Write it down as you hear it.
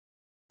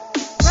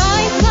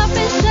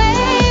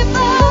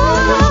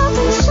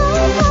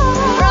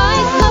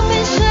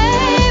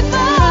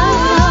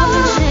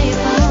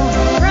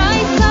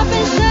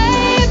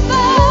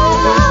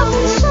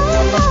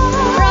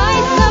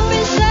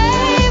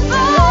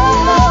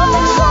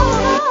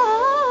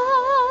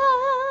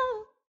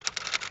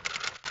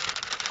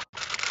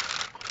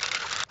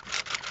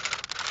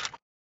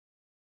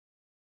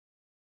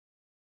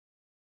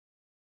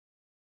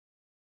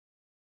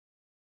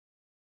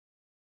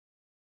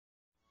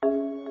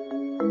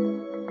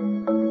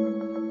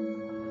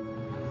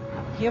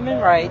Human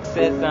rights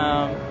is,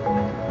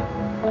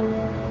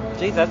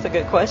 geez, that's a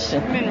good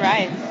question. Human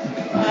rights.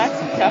 Well, that's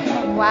a tough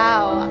one.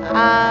 Wow.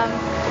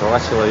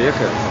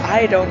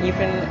 I don't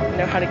even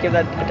know how to give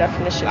that a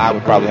definition. I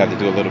would probably have to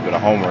do a little bit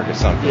of homework or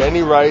something. Yeah,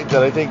 any right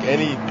that I think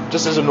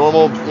just as a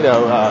normal,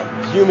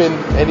 human,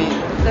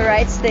 The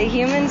rights that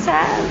humans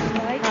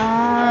have.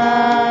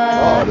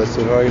 Oh, that's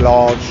a very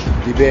large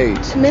debate.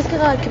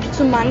 Mezcla que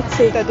tu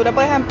manzi. Tú le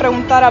puedes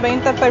preguntar a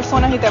 20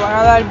 personas y te van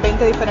a dar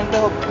 20 diferentes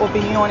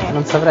opiniones.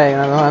 Non saprei, è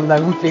una domanda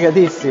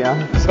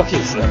complicatissima.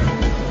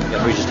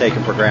 Yeah, we just take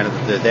them for granted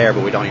that they're there,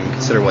 but we don't even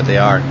consider what they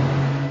are.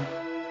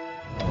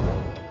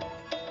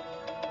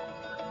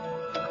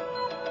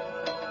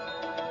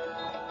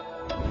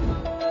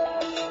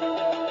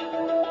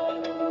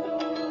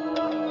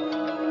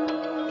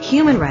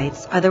 Human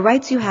rights are the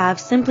rights you have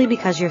simply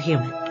because you're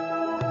human.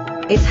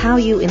 It's how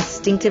you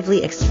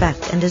instinctively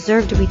expect and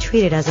deserve to be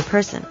treated as a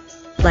person,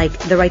 like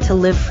the right to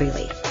live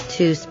freely,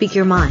 to speak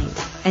your mind,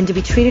 and to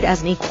be treated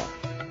as an equal.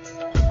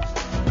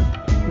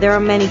 There are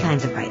many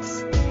kinds of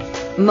rights.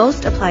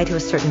 Most apply to a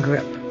certain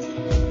group.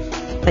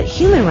 But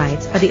human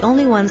rights are the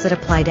only ones that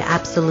apply to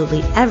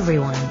absolutely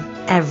everyone,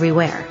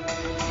 everywhere.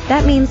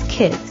 That means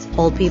kids,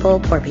 old people,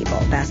 poor people,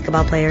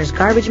 basketball players,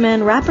 garbage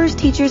men, rappers,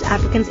 teachers,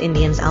 Africans,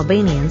 Indians,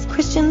 Albanians,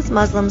 Christians,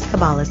 Muslims,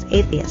 Kabbalists,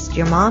 atheists,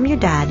 your mom, your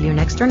dad, your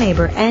next door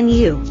neighbor, and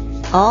you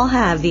all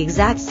have the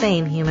exact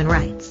same human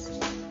rights.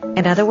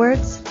 In other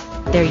words,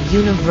 they're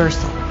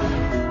universal.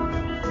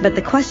 But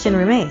the question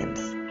remains,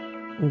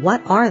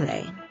 what are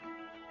they?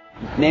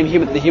 Name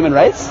the human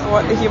rights?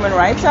 What the human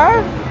rights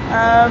are?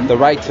 the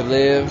right to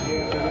live.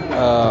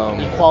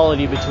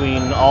 Equality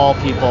between all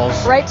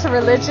peoples. Right to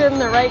religion,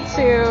 the right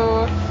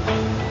to...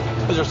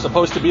 Is there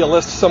supposed to be a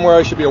list somewhere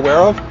I should be aware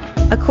of?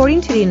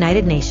 According to the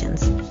United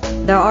Nations,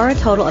 there are a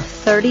total of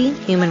 30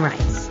 human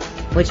rights,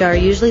 which are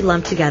usually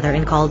lumped together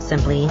and called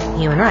simply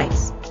human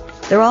rights.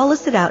 They're all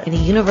listed out in the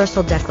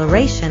Universal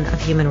Declaration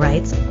of Human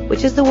Rights,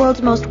 which is the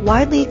world's most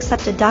widely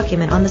accepted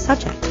document on the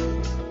subject.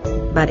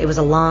 But it was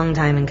a long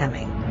time in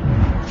coming.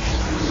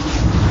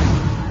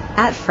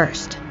 At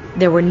first,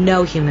 there were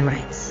no human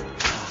rights.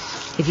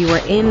 If you were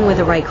in with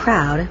the right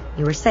crowd,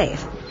 you were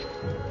safe.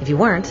 If you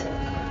weren't,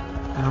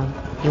 well,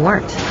 you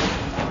weren't.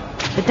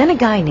 But then a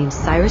guy named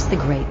Cyrus the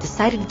Great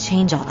decided to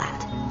change all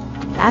that.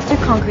 After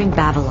conquering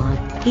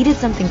Babylon, he did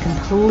something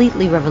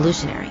completely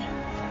revolutionary.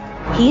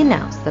 He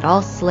announced that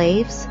all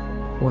slaves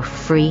were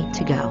free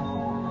to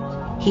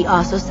go. He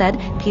also said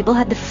people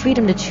had the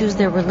freedom to choose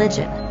their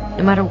religion,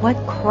 no matter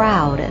what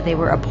crowd they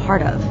were a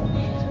part of.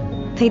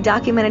 They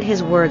documented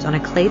his words on a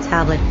clay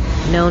tablet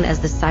known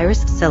as the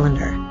Cyrus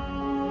Cylinder.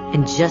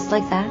 And just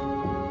like that,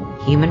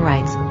 human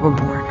rights were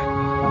born.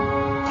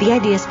 The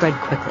idea spread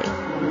quickly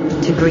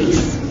to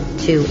Greece,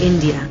 to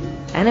India,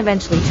 and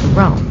eventually to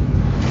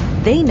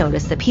Rome. They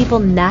noticed that people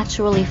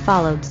naturally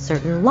followed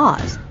certain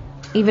laws,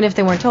 even if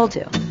they weren't told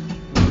to.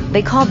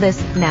 They called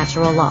this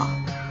natural law,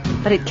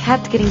 but it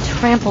kept getting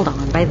trampled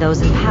on by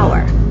those in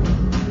power.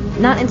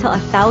 Not until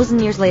 1,000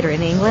 years later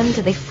in England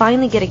did they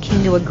finally get a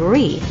king to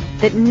agree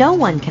that no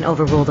one can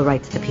overrule the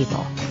rights of the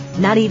people,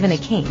 not even a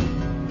king.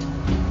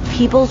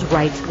 People's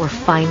rights were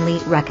finally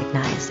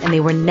recognized, and they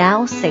were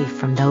now safe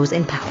from those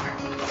in power.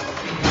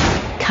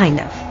 Kind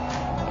of.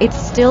 It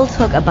still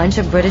took a bunch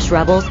of British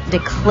rebels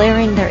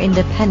declaring their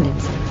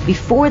independence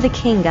before the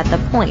king got the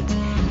point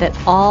that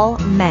all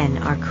men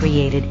are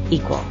created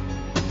equal.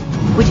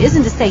 Which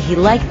isn't to say he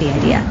liked the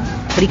idea,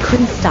 but he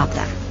couldn't stop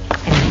that,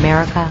 and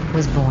America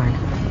was born.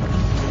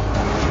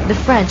 The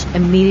French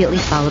immediately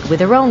followed with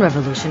their own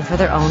revolution for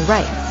their own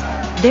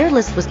rights. Their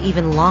list was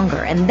even longer,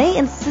 and they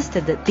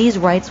insisted that these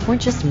rights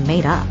weren't just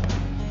made up.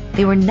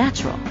 They were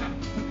natural.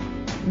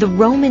 The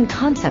Roman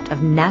concept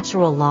of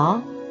natural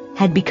law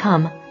had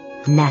become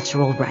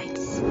natural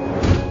rights.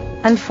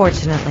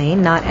 Unfortunately,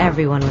 not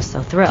everyone was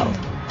so thrilled.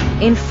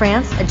 In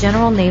France, a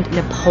general named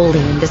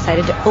Napoleon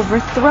decided to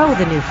overthrow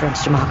the new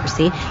French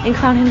democracy and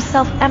crown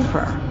himself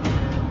emperor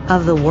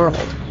of the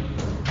world.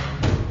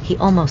 He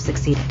almost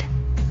succeeded.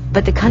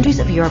 But the countries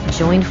of Europe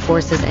joined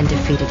forces and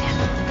defeated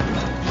him.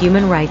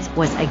 Human rights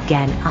was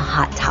again a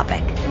hot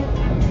topic.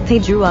 They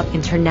drew up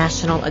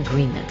international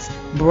agreements,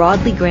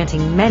 broadly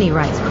granting many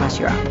rights across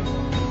Europe.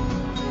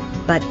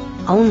 But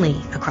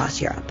only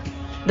across Europe.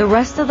 The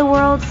rest of the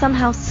world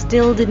somehow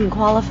still didn't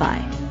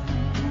qualify.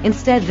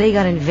 Instead, they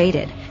got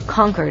invaded,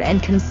 conquered,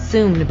 and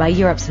consumed by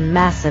Europe's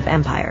massive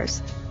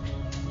empires.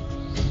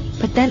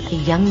 But then a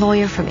young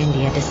lawyer from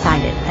India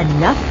decided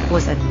enough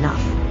was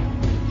enough.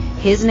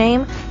 His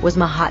name was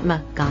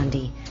Mahatma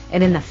Gandhi,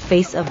 and in the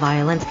face of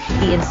violence,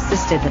 he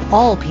insisted that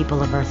all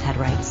people of Earth had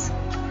rights,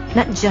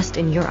 not just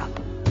in Europe.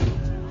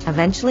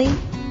 Eventually,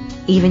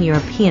 even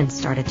Europeans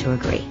started to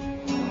agree.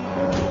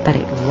 But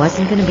it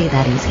wasn't going to be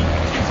that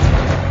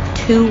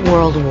easy. 2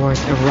 world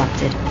wars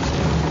erupted.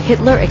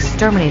 Hitler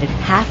exterminated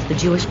half the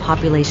Jewish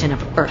population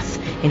of Earth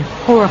in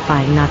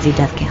horrifying Nazi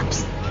death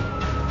camps.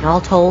 And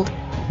all told,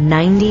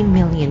 90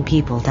 million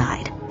people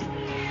died.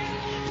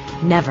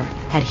 Never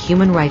had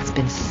human rights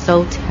been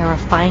so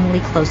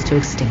terrifyingly close to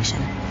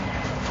extinction.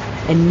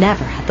 and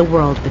never had the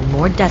world been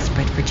more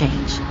desperate for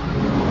change.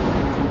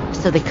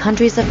 So the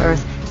countries of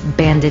Earth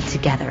banded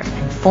together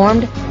and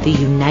formed the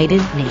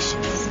United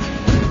Nations.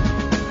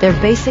 Their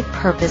basic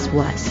purpose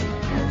was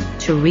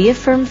to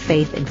reaffirm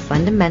faith in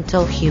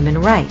fundamental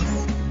human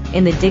rights,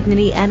 in the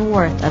dignity and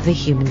worth of the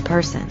human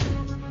person.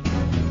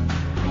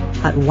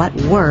 But what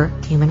were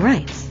human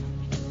rights?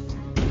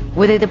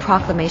 Were they the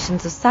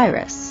proclamations of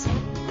Cyrus,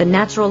 the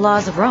natural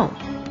laws of Rome,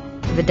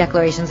 the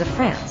declarations of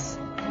France?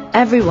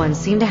 Everyone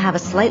seemed to have a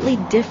slightly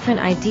different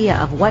idea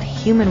of what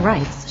human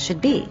rights should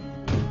be.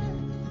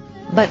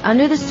 But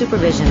under the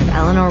supervision of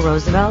Eleanor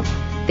Roosevelt,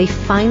 they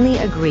finally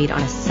agreed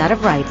on a set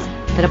of rights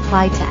that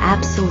applied to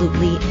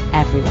absolutely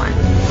everyone.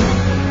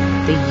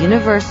 The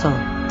Universal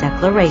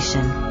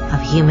Declaration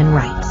of Human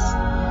Rights.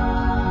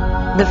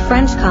 The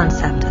French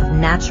concept of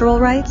natural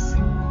rights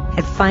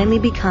had finally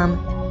become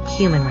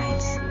human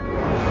rights.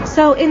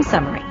 So, in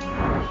summary,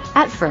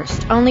 at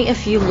first, only a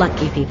few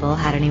lucky people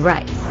had any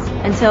rights,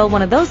 until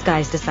one of those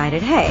guys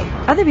decided, hey,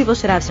 other people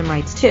should have some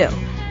rights too,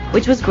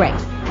 which was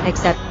great,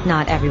 except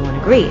not everyone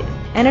agreed.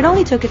 And it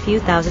only took a few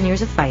thousand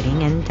years of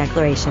fighting and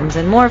declarations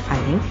and more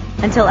fighting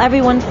until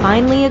everyone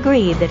finally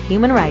agreed that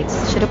human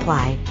rights should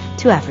apply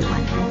to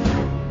everyone.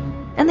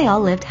 And they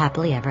all lived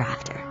happily ever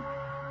after.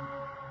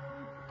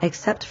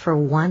 Except for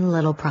one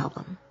little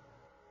problem.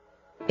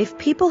 If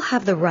people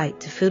have the right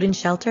to food and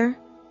shelter,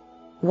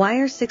 why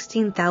are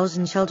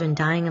 16,000 children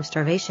dying of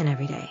starvation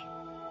every day?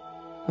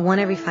 1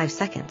 every 5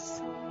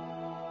 seconds.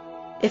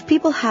 If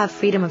people have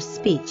freedom of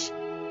speech,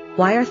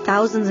 why are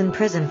thousands in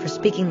prison for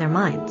speaking their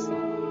minds?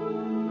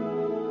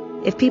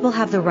 If people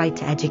have the right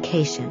to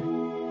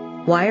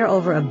education, why are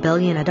over 1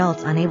 billion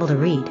adults unable to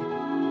read?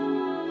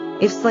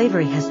 If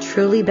slavery has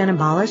truly been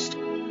abolished,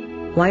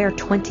 why are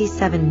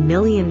 27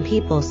 million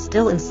people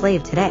still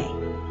enslaved today?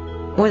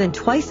 More than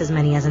twice as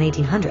many as in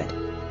 1800.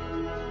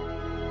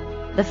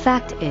 The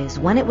fact is,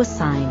 when it was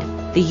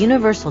signed, the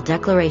Universal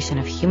Declaration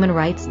of Human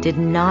Rights did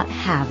not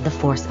have the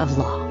force of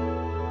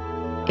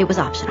law. It was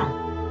optional.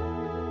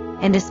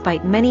 And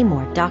despite many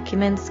more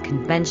documents,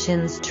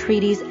 conventions,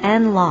 treaties,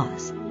 and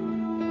laws,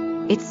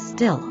 it's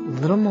still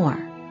little more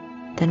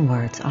than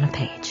words on a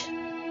page.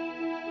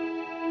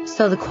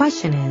 So the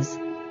question is,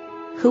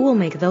 who will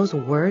make those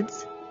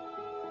words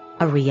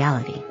a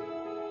reality?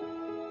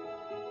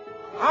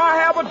 I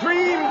have a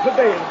dream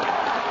today.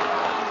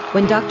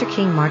 When Dr.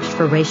 King marched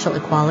for racial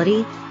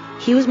equality,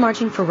 he was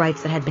marching for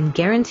rights that had been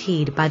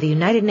guaranteed by the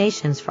United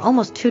Nations for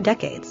almost 2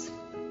 decades.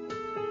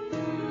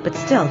 But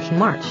still, he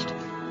marched.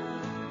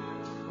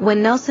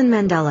 When Nelson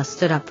Mandela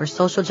stood up for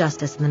social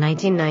justice in the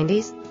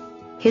 1990s,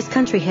 his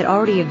country had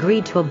already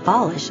agreed to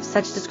abolish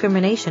such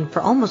discrimination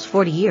for almost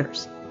 40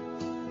 years.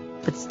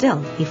 But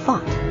still, he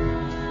fought.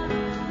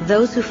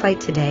 Those who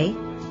fight today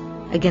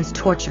against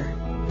torture,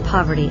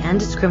 poverty, and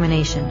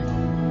discrimination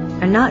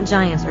are not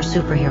giants or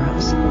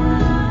superheroes.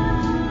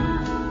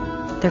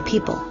 They're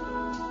people.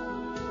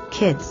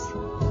 Kids,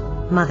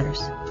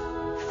 mothers,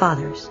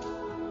 fathers,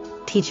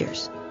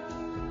 teachers.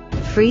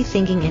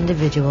 Free-thinking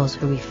individuals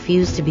who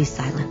refuse to be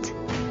silent.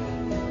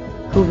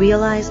 Who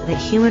realize that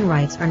human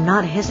rights are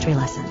not a history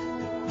lesson.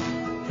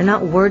 They're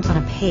not words on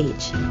a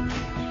page.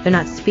 They're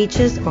not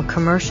speeches or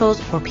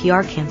commercials or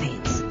PR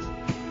campaigns.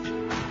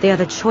 They are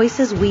the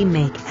choices we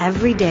make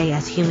every day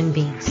as human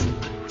beings.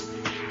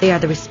 They are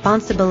the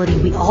responsibility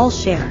we all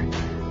share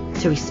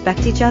to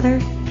respect each other,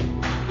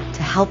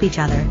 to help each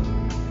other,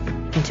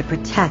 and to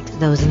protect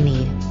those in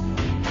need.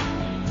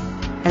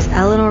 As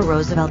Eleanor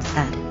Roosevelt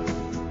said,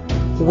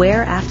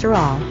 where, after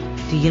all,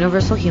 do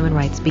universal human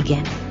rights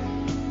begin?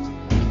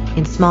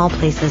 In small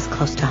places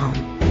close to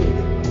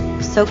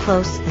home. So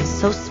close and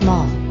so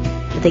small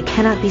that they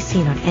cannot be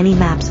seen on any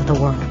maps of the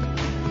world.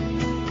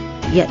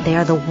 Yet they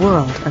are the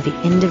world of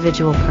the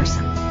individual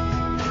person,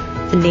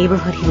 the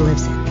neighborhood he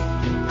lives in,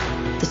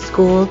 the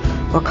school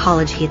or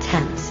college he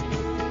attends,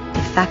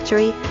 the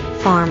factory,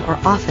 farm, or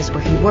office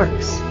where he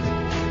works.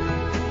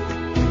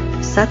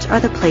 Such are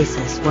the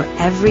places where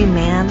every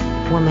man,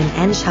 woman,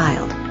 and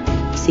child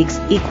seeks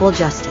equal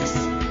justice,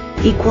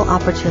 equal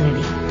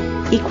opportunity,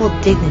 equal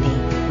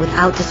dignity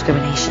without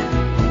discrimination.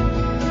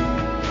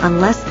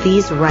 Unless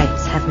these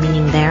rights have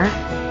meaning there,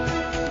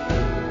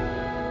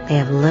 they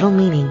have little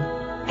meaning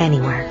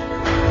anywhere.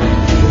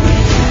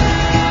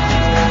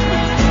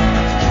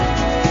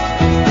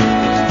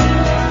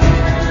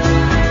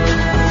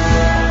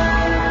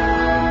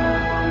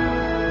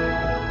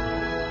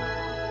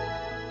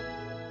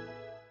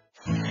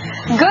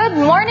 Good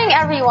morning,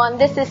 everyone.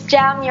 This is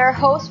Jam, your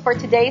host for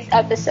today's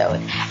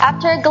episode.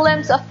 After a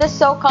glimpse of the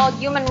so-called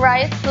human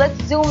rights,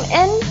 let's zoom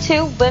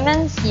into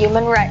women's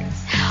human rights.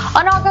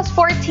 On August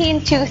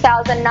 14,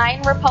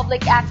 2009,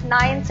 Republic Act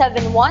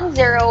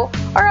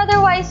 9710, or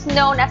otherwise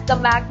known as the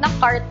Magna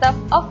Carta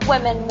of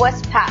Women,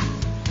 was passed.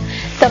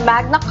 The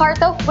Magna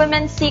Carta of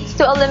Women seeks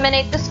to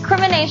eliminate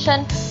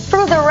discrimination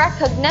through the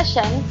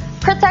recognition,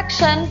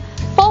 protection,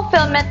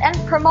 fulfillment, and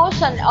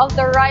promotion of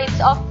the rights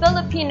of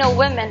Filipino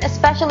women,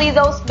 especially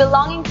those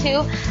belonging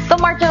to the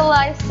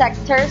marginalized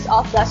sectors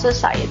of the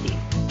society.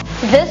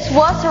 This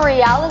was a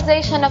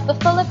realization of the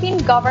Philippine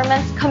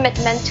government's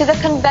commitment to the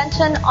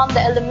Convention on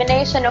the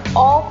Elimination of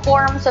All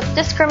Forms of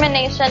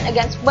Discrimination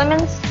Against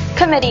Women's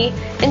Committee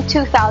in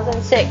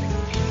 2006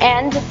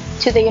 and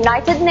to the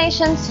United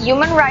Nations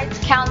Human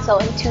Rights Council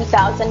in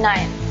 2009.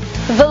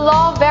 The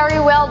law very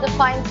well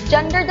defines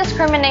gender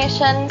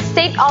discrimination,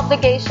 state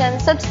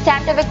obligations,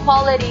 substantive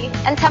equality,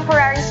 and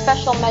temporary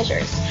special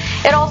measures.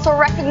 It also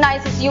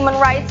recognizes human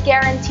rights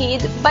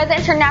guaranteed by the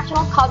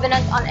International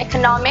Covenant on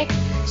Economic,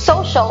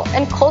 Social,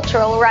 and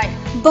Cultural Rights.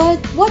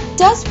 But what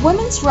does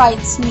women's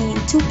rights mean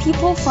to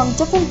people from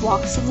different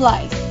walks of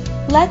life?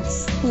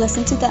 Let's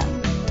listen to them.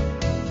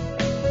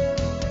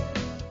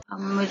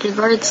 With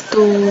regards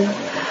to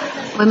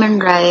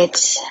women's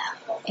rights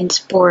in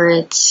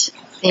sports,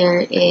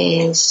 there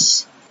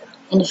is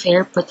an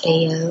unfair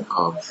portrayal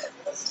of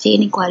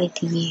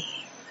inequality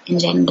in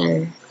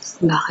gender.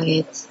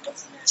 Bakit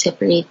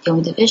separate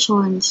yung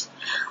divisions?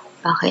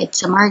 Bakit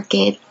sa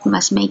market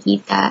mas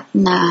makikita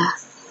na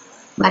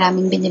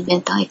maraming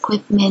binibentang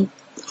equipment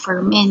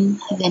for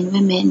men than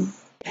women?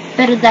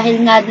 Pero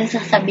dahil nga dun sa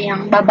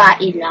sabihang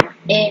babae lang,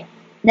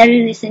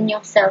 nare-listen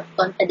yung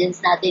self-confidence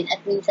natin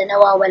at minsan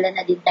nawawala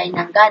na din tayo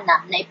ng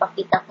gana na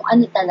ipakita kung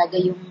ano talaga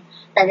yung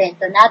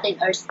talento natin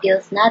or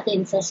skills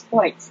natin sa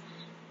sports.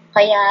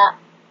 Kaya,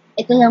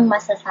 ito lang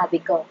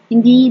masasabi ko.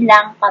 Hindi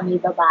lang kami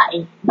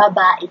babae.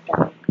 Babae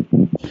kami.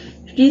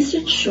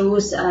 Research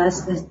shows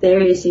us that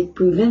there is a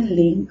proven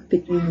link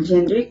between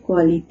gender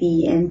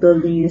equality and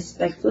building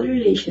respectful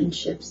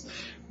relationships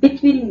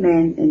between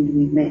men and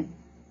women.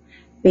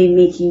 By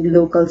making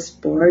local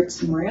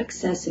sports more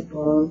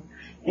accessible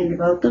and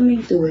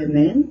welcoming to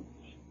women,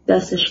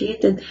 the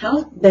associated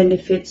health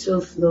benefits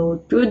will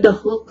flow through the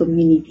whole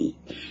community.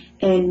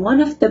 And one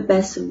of the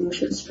best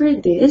solutions for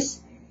this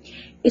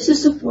is to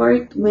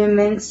support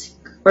women's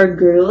or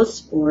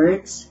girls'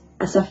 sports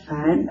as a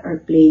fan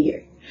or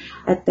player.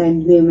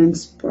 Attend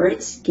women's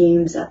sports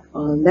games at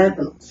all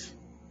levels.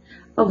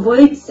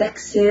 Avoid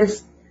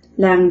sexist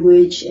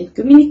language and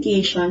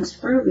communications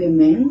for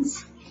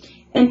women's,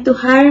 and to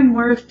hire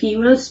more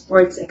female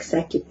sports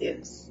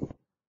executives.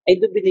 I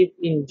do believe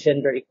in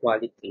gender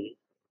equality.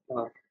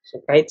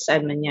 So kahit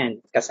saan man yan,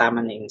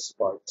 kasama na yung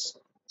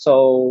sports.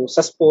 So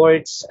sa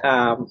sports,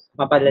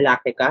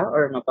 mapalalaki ka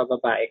or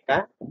mapababae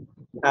ka,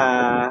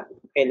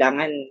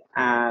 kailangan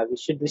we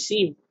should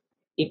receive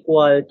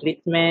equal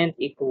treatment,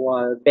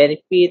 equal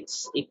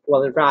benefits,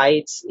 equal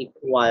rights,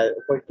 equal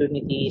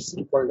opportunities,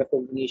 equal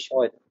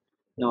recognition.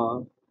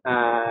 No,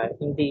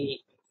 hindi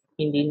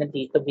na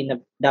dito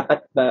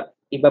dapat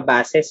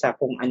ibabase sa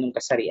kung anong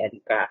kasarian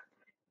ka.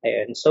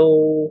 Ayun. So,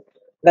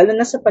 lalo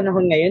na sa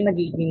panahon ngayon,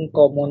 nagiging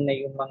common na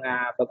yung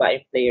mga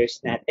babaeng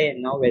players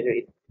natin, no? Whether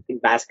in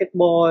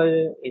basketball,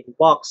 in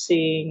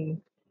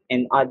boxing,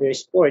 and other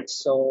sports.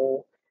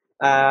 So,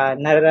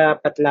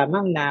 narapat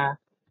lamang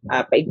na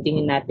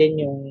paigtingin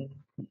natin yung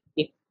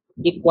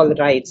equal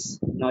rights,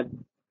 no?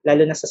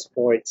 Lalo na sa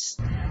sports.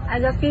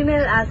 As a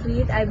female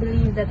athlete, I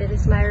believe that it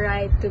is my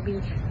right to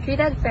be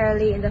treated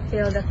fairly in the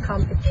field of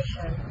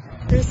competition.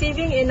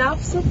 Receiving enough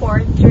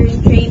support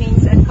during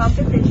trainings and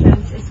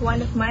competitions is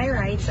one of my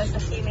rights as a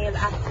female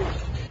athlete.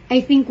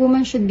 I think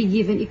women should be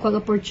given equal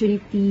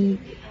opportunity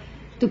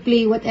to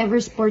play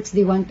whatever sports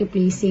they want to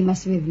play, same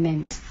as with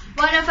men.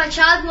 One of a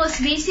child's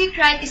most basic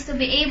right is to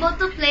be able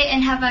to play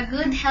and have a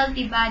good,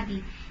 healthy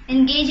body.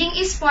 Engaging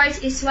in sports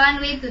is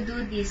one way to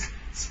do this.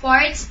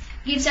 Sports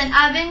gives an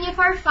avenue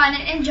for fun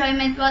and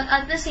enjoyment while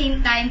at the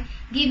same time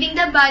giving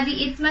the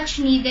body its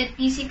much needed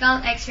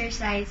physical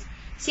exercise.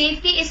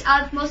 Safety is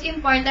utmost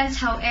importance,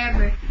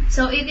 however,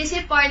 so it is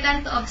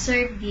important to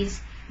observe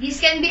this. This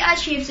can be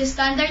achieved through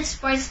standard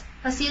sports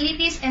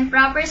facilities and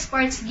proper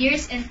sports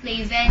gears and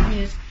play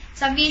venues.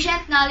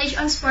 Sufficient knowledge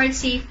on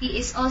sports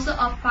safety is also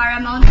of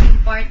paramount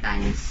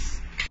importance.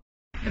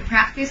 The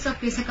practice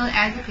of physical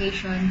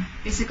education,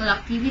 physical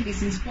activities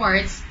in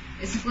sports,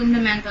 is a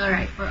fundamental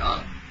right for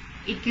all.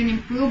 It can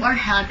improve our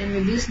health and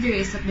reduce the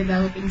risk of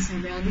developing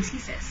several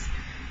diseases.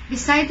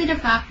 Besides the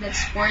fact that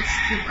sports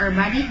keep our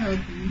body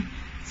healthy,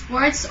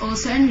 sports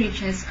also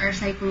enriches our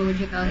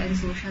psychological and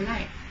social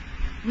life.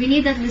 We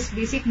need at least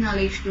basic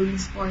knowledge during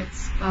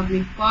sports.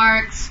 Public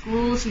parks,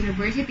 schools,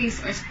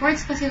 universities, or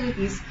sports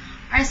facilities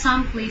are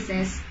some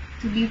places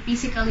to be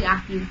physically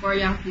active for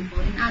young people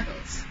and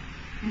adults.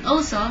 And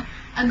also,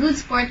 a good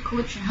sport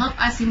coach should help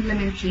us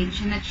implement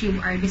change and achieve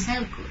our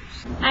desired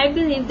goals. I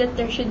believe that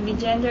there should be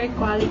gender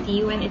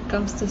equality when it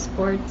comes to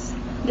sports.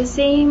 The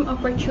same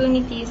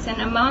opportunities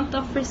and amount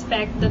of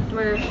respect that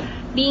were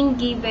being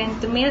given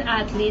to male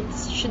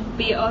athletes should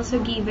be also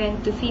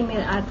given to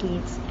female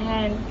athletes.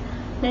 And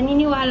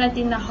naniniwala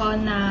din ako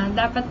na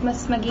dapat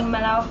mas maging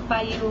malawak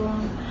pa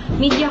yung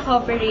media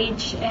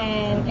coverage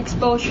and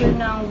exposure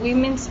ng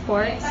women's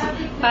sports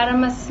para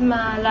mas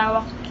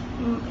malawak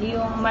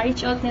yung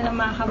ma-reach out nilang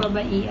mga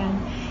kababaihan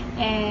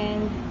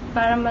and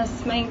para mas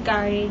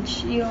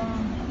ma-encourage yung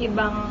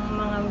ibang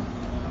mga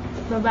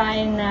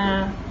babae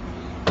na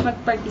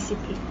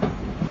mag-participate.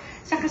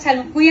 Sa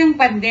kasalukuyang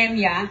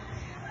pandemya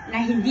na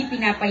hindi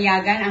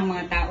pinapayagan ang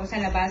mga tao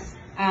sa labas,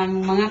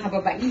 ang mga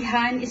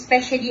kababaihan,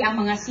 especially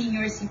ang mga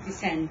senior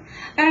citizen.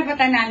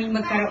 Karapatan namin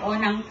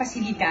magkaroon ng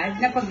pasilidad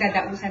na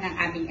pagdadausan ng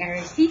aming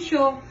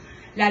ehersisyo,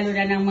 lalo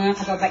na ng mga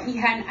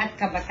kababaihan at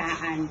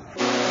kabataan.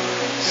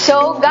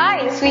 So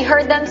guys, we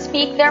heard them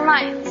speak their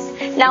minds.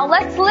 Now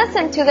let's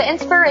listen to the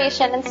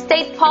inspiration and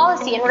state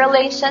policy in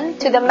relation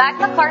to the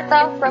Magna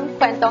Carta from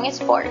Kwentong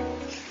Sport.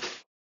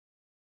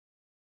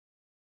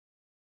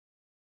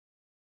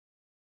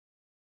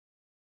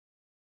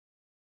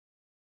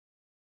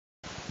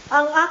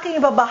 Ang aking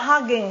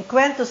ibabahaging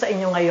kwento sa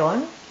inyo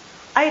ngayon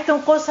ay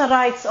tungkol sa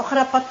rights o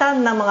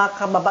karapatan ng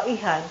mga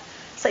kababaihan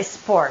sa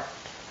sport.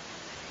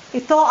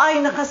 Ito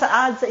ay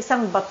nakasaad sa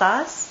isang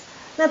batas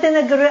na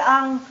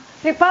tinaguriang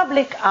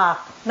Republic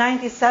Act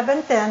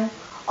 9710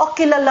 o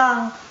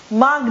kilalang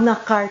Magna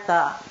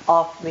Carta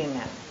of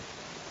Women.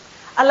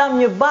 Alam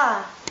niyo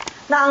ba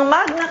na ang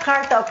Magna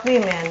Carta of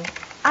Women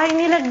ay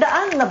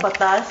nilagdaan na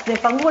batas ni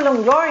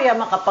Pangulong Gloria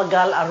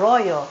Macapagal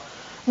Arroyo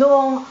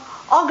noong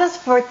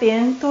August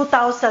 14,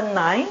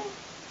 2009?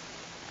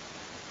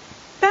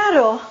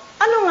 Pero,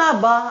 ano nga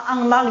ba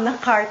ang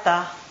Magna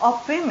Carta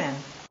of Women?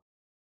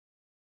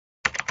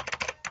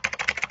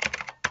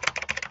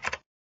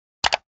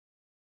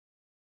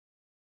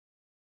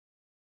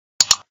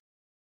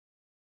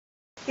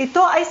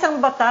 Ito ay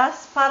isang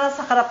batas para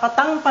sa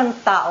karapatang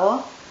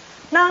pantao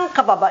ng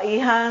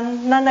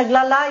kababaihan na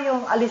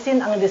naglalayong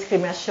alisin ang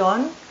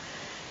diskriminasyon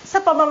sa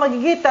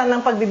pamamagitan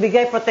ng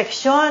pagbibigay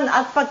proteksyon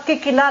at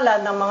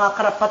pagkikilala ng mga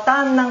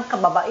karapatan ng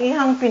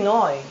kababaihang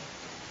Pinoy.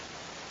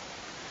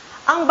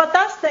 Ang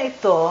batas na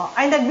ito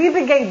ay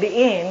nagbibigay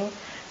diin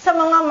sa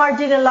mga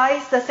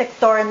marginalized na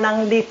sektor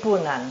ng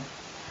lipunan.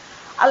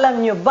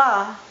 Alam niyo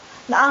ba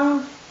na ang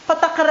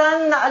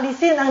patakaran na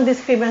alisin ang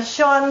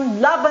diskriminasyon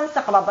laban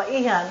sa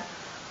kababaihan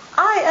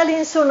ay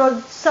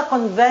alinsunod sa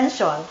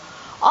Convention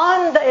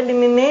on the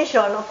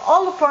Elimination of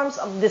All Forms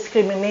of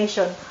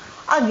Discrimination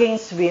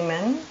against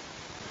Women?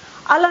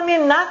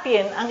 Alamin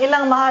natin ang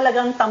ilang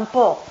mahalagang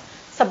tampok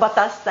sa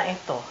batas na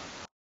ito.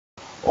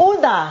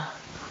 Una,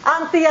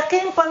 ang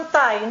tiyaking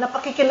pantay na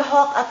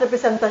pakikilahok at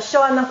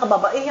representasyon ng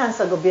kababaihan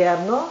sa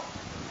gobyerno,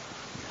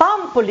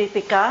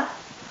 pampolitika,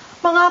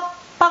 mga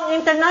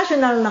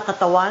pang-international na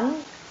katawan,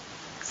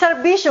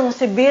 serbisyong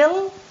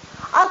sibil,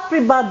 at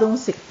pribadong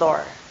sektor.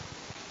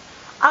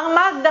 Ang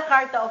Magna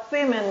Carta of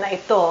Women na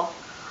ito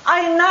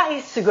ay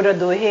nais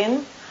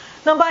siguraduhin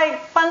na may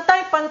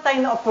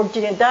pantay-pantay na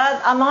oportunidad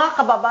ang mga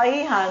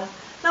kababaihan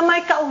na may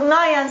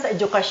kaugnayan sa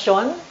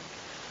edukasyon,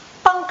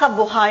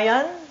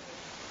 pangkabuhayan,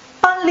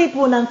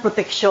 panlipunan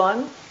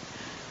proteksyon,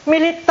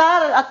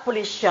 militar at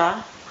pulisya,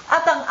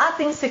 at ang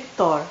ating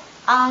sektor,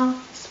 ang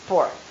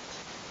sport.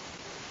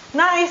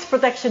 Nais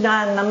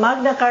proteksyonan ng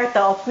Magna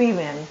Carta of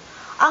Women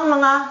ang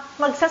mga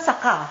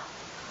magsasaka,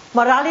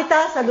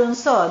 moralita sa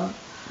lungsod,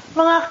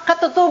 mga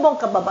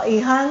katutubong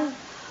kababaihan,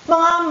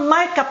 mga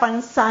may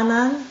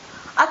kapansanan,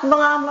 at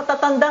mga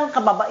matatandang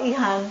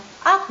kababaihan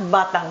at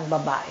batang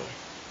babae.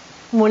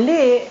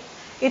 Muli,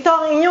 ito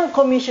ang inyong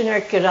Commissioner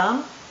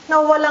Kiram na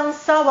walang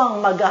sawang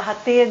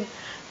maghahatid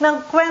ng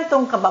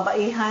kwentong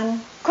kababaihan,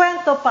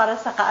 kwento para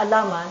sa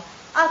kaalaman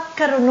at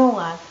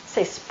karunungan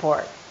sa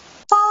sport.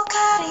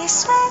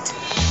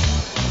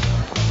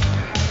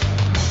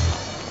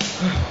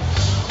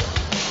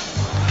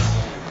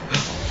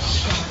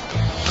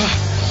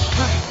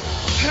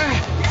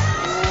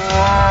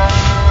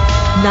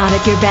 Not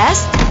at your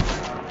best?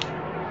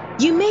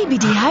 You may be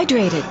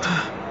dehydrated.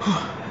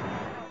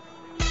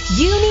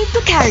 You need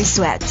Pocari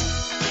Sweat.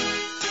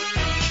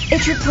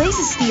 It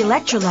replaces the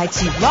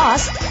electrolytes you've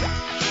lost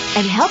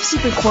and helps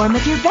you perform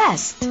at your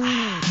best.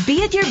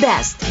 Be at your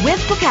best with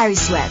Pocari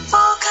Sweat.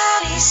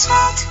 Pocari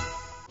Sweat.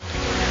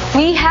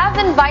 We have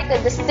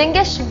invited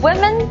distinguished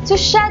women to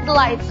shed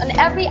light on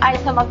every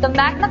item of the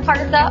Magna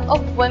Carta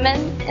of Women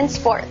in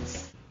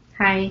Sports.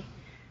 Hi,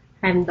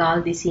 I'm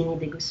Dal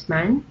Dicini de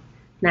Guzman,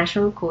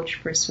 National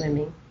Coach for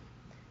Swimming.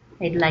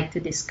 I'd like to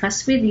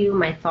discuss with you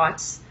my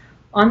thoughts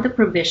on the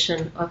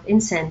provision of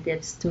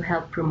incentives to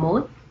help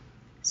promote,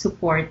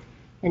 support,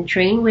 and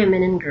train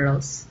women and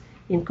girls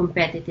in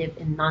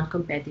competitive and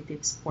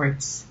non-competitive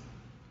sports.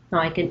 Now,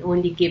 I can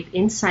only give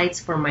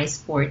insights for my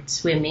sport,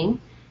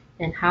 swimming,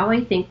 and how I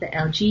think the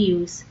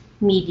LGUs,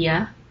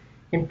 media,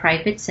 and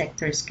private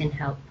sectors can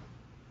help.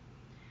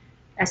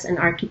 As an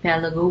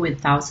archipelago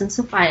with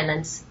thousands of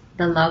islands,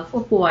 the love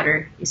of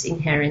water is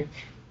inherent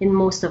in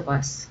most of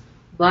us.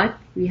 But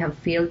we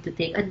have failed to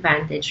take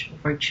advantage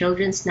of our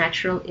children's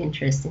natural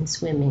interest in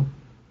swimming.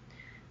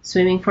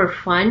 Swimming for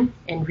fun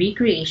and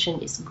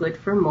recreation is good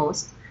for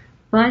most,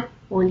 but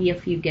only a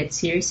few get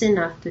serious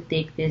enough to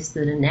take this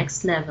to the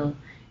next level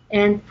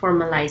and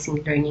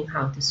formalizing learning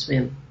how to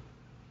swim.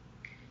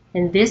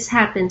 And this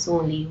happens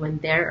only when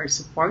there are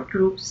support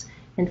groups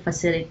and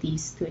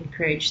facilities to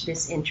encourage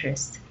this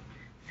interest: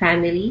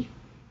 family,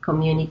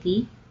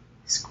 community,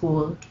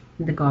 school,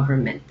 and the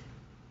government.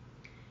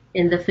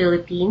 In the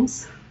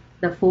Philippines,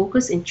 the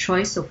focus and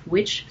choice of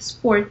which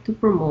sport to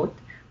promote,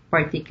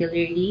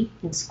 particularly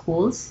in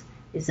schools,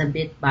 is a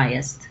bit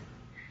biased.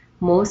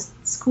 Most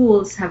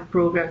schools have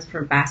programs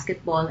for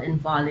basketball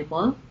and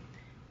volleyball,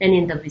 and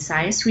in the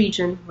Visayas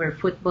region, where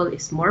football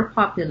is more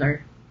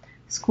popular,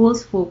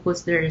 schools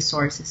focus their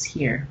resources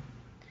here,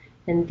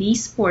 and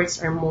these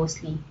sports are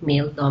mostly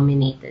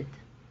male-dominated.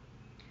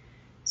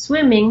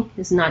 Swimming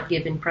is not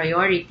given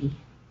priority,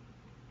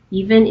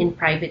 even in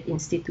private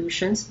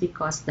institutions,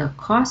 because the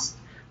cost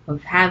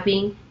of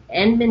having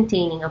and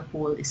maintaining a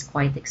pool is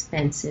quite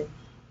expensive.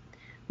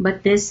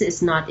 But this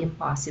is not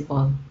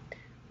impossible.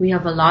 We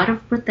have a lot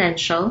of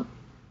potential,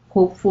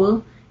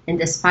 hopeful,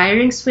 and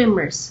aspiring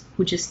swimmers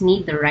who just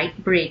need the right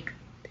break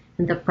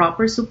and the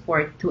proper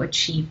support to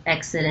achieve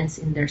excellence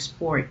in their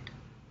sport.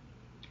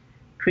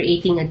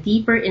 Creating a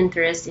deeper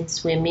interest in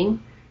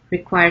swimming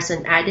requires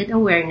an added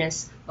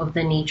awareness of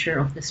the nature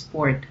of the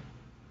sport.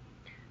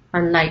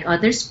 Unlike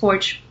other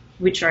sports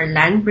which are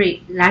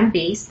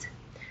land-based,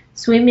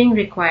 swimming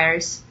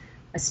requires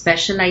a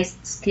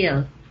specialized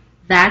skill,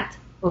 that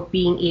of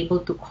being able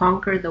to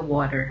conquer the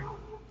water.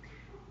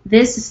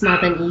 This is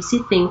not an easy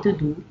thing to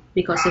do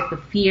because of the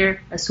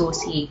fear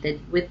associated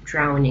with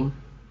drowning.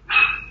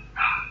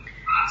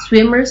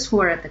 Swimmers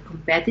who are at a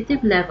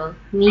competitive level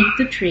need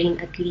to train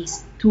at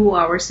least 2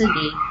 hours a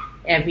day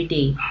every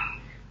day.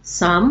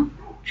 Some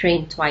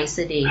train twice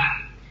a day.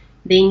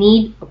 They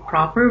need a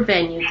proper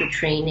venue to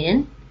train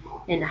in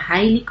and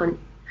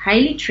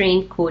highly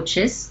trained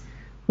coaches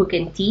who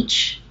can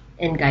teach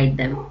and guide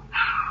them.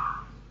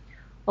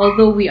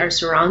 Although we are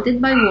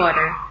surrounded by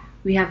water,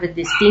 we have a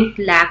distinct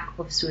lack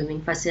of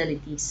swimming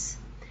facilities.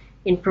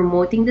 In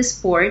promoting the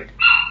sport,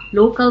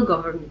 local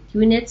government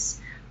units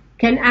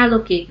can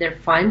allocate their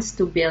funds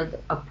to build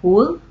a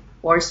pool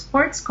or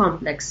sports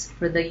complex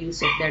for the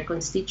use of their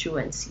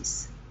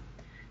constituencies.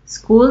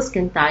 Schools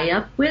can tie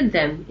up with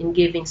them in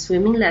giving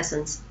swimming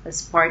lessons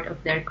as part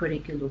of their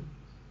curriculum.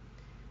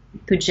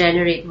 To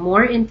generate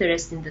more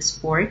interest in the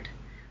sport,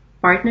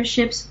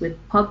 partnerships with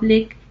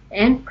public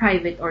and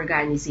private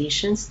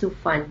organizations to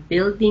fund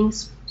building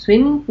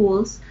swimming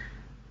pools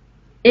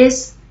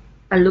is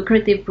a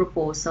lucrative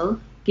proposal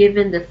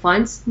given the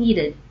funds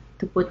needed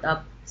to put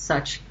up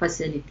such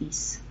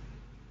facilities.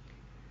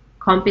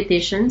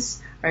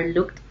 Competitions are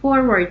looked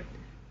forward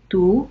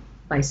to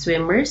by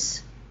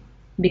swimmers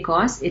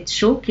because it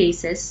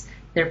showcases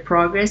their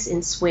progress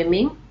in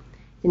swimming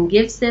and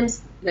gives them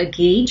a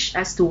gauge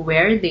as to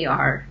where they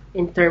are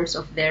in terms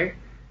of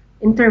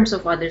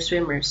other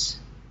swimmers.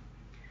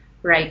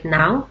 Right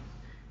now,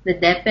 the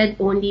DepEd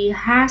only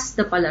has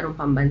the Palarong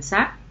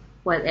Pambansa,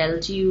 while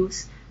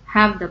LGUs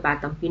have the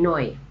Batang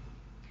Pinoy.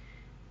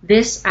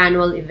 This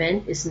annual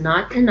event is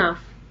not enough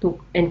to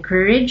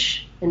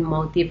encourage and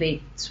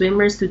motivate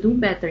swimmers to do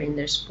better in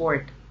their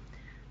sport.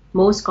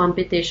 Most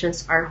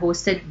competitions are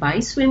hosted by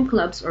swim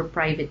clubs or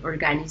private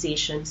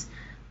organizations,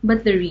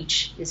 but the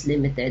reach is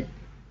limited.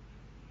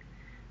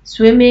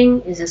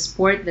 Swimming is a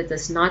sport that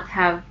does not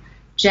have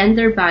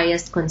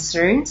gender-biased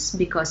concerns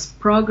because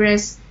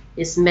progress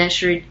is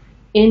measured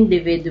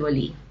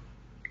individually.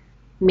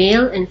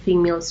 Male and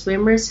female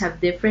swimmers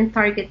have different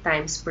target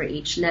times per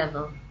age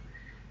level.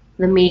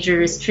 The major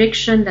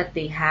restriction that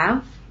they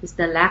have is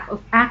the lack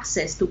of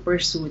access to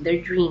pursue their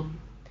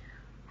dream.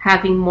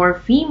 Having more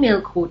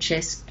female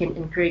coaches can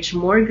encourage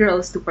more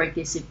girls to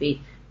participate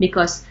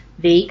because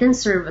they can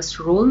serve as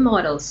role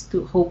models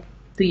to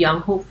young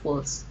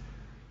hopefuls.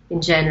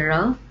 In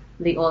general,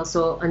 they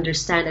also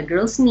understand a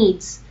girl's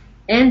needs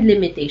and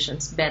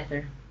limitations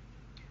better.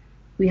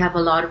 We have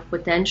a lot of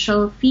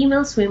potential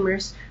female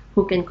swimmers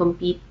who can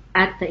compete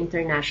at the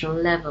international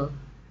level.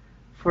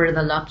 For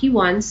the lucky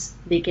ones,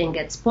 they can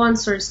get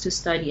sponsors to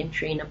study and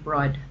train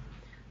abroad.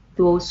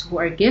 Those who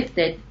are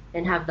gifted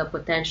and have the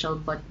potential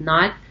but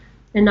not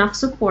enough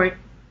support,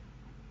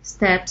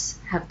 steps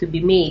have to be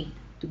made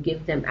to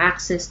give them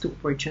access to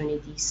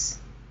opportunities.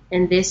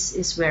 And this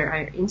is where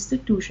our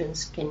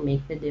institutions can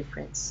make the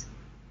difference.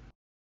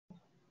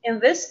 In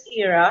this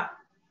era,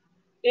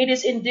 it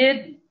is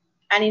indeed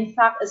and in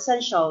fact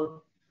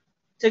essential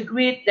to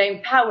greet the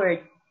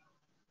empowered,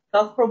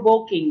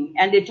 self-provoking,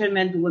 and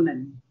determined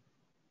women.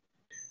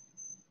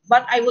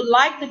 But I would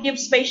like to give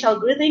special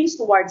greetings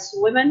towards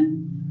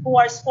women who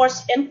are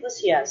sports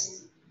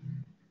enthusiasts.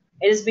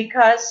 It is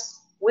because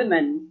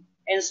women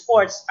in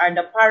sports are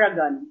the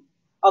paragon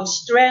of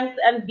strength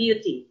and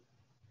beauty.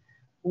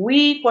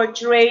 We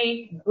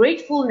portray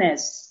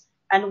gratefulness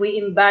and we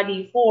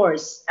embody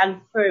force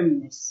and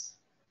firmness.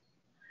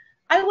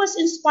 I was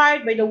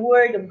inspired by the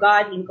word of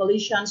God in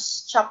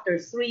Colossians chapter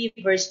 3,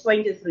 verse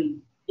 23.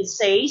 It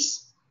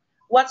says,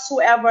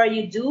 "Whatsoever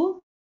you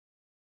do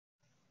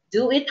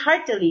it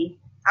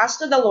heartily, as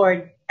to the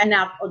Lord and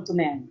not unto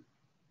men."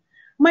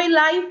 My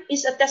life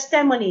is a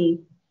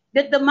testimony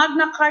that the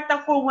Magna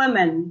Carta for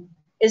Women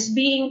is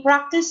being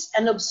practiced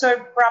and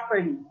observed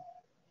properly.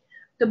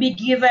 To be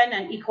given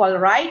an equal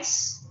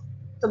rights,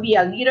 to be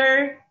a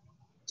leader,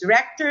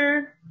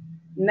 director,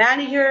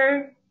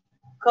 manager,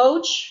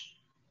 coach,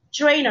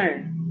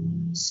 trainer,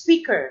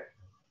 speaker,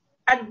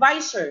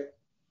 advisor,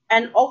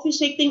 and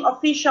officiating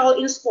official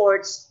in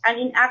sports and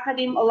in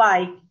academe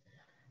alike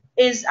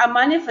is a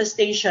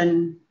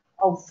manifestation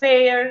of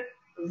fair,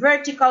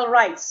 vertical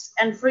rights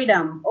and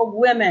freedom of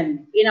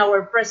women in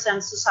our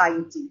present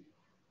society.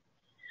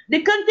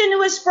 The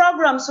continuous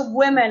programs of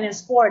women in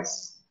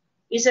sports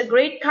is a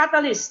great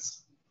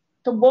catalyst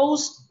to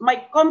boost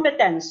my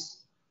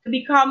competence, to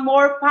become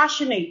more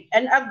passionate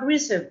and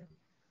aggressive,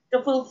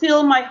 to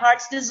fulfill my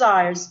heart's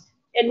desires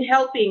in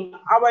helping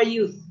our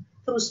youth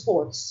through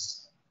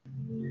sports.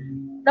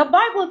 The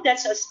Bible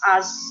teaches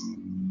us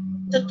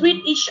to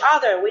treat each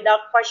other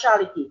without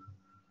partiality.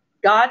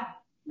 God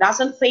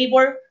doesn't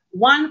favor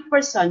one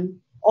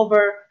person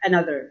over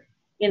another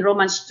in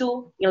Romans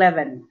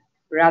 2:11.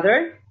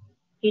 Rather,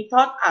 he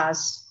taught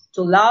us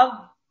to love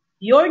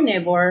your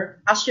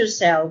neighbor as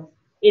yourself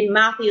in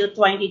Matthew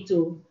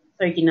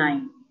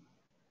 22:39.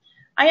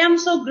 I am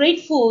so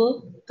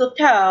grateful to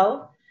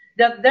tell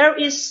that there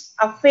is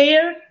a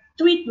fair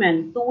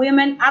treatment to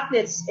women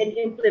athletes in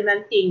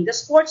implementing the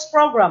sports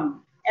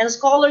program and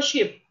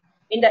scholarship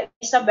in the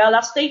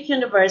Isabella State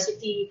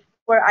University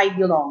where I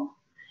belong.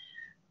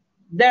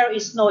 There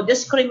is no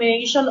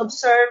discrimination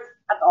observed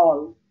at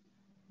all.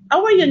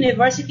 Our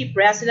university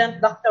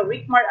president, Dr.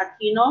 Rickmar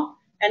Aquino,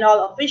 and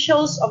all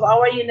officials of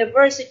our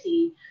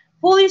university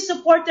fully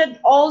supported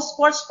all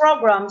sports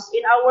programs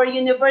in our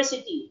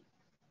university.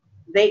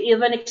 They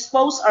even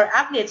exposed our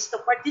athletes to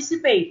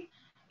participate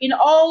in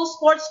all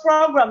sports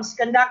programs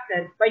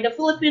conducted by the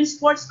Philippine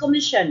Sports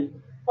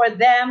Commission for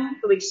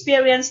them to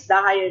experience the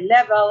higher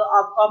level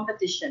of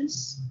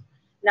competitions.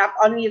 Not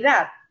only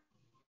that,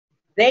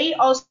 they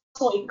also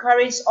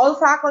encourage all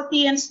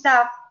faculty and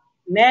staff,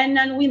 men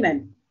and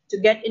women, to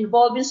get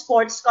involved in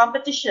sports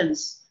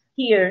competitions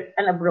here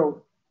and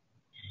abroad.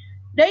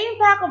 The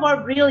impact of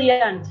our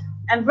brilliant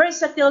and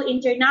versatile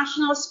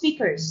international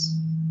speakers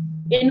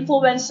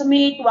influenced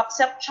me to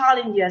accept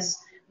challenges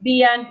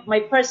beyond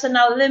my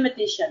personal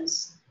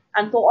limitations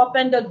and to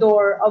open the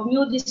door of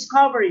new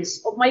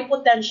discoveries of my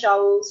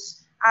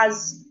potentials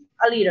as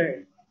a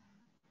leader.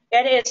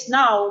 It is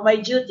now my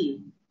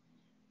duty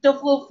to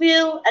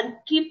fulfill and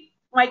keep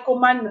my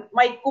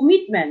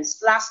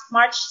commitments last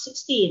March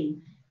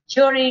 16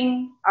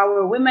 during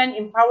our Women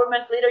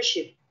Empowerment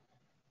Leadership.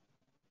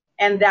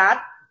 And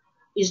that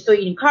is to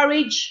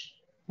encourage,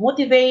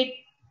 motivate,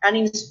 and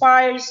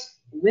inspire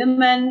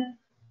women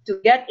to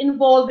get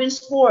involved in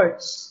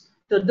sports,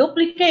 to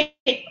duplicate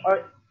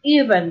or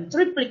even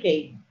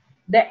triplicate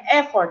the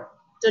effort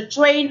to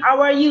train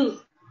our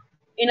youth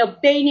in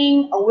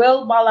obtaining a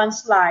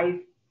well-balanced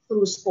life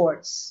through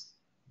sports.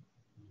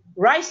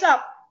 Rise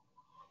up,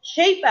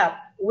 shape up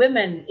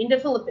women in the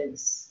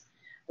Philippines.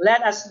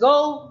 Let us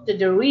go to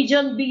the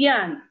region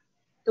beyond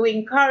to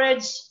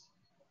encourage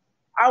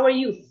our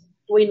youth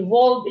to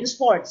involve in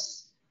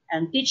sports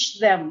and teach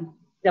them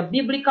the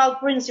biblical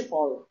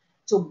principle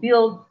to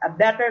build a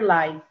better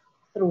life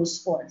through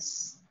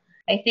sports.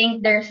 I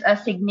think there's a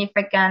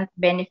significant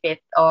benefit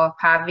of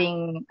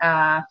having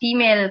a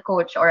female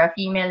coach or a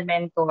female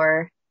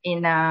mentor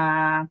in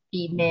a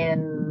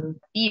female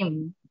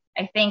team.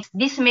 I think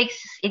this makes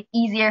it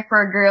easier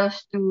for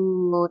girls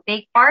to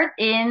take part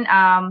in.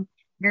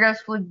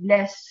 Girls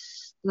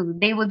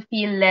they would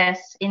feel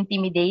less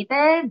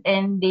intimidated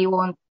and they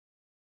won't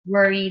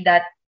worry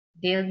that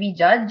they'll be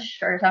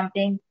judged or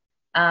something.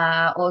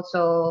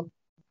 Also,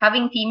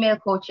 having female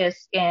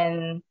coaches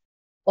can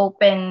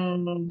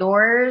open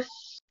doors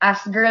as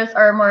girls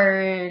are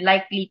more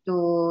likely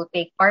to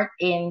take part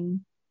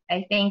in.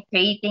 I think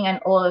creating an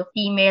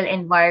all-female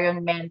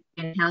environment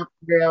can help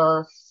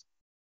girls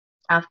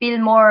feel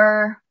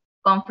more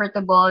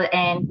comfortable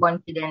and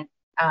confident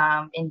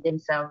in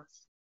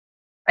themselves.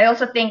 I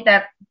also think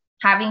that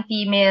having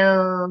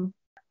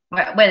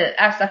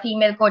as a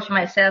female coach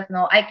myself,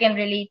 no, I can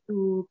relate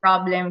to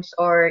problems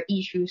or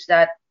issues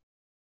that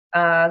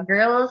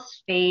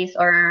girls face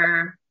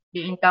or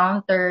they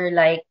encounter,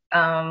 like,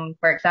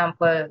 for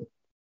example,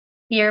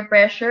 peer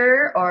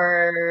pressure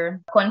or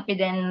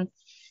confidence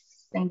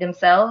in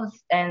themselves,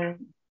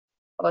 and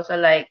also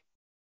like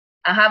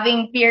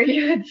having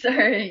periods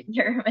or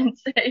your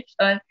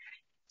menstruation.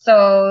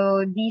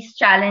 So these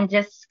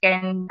challenges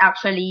can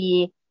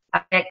actually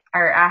affect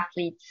our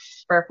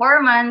athletes'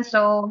 performance.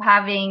 So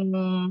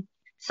having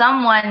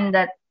someone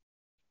that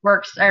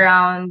works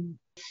around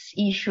these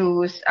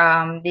issues,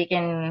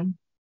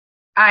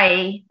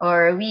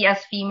 we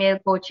as female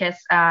coaches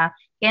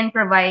can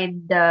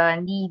provide the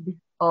need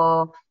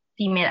of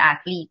female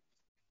athletes.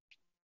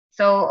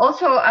 So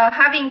also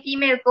having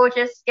female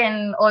coaches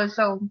can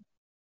also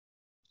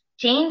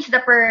change the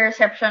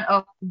perception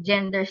of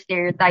gender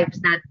stereotypes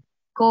that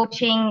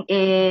coaching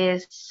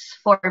is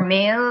for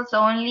males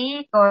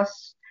only,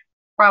 because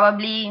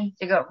probably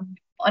siguro,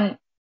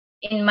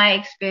 in my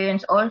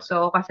experience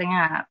also, kasi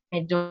nga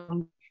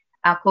medyo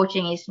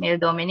coaching is male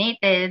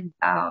dominated,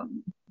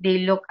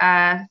 they look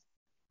at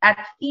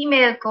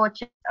female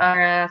coaches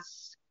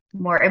as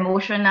more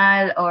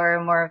emotional or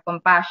more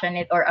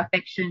compassionate or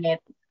affectionate,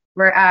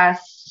 whereas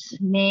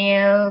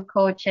male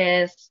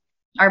coaches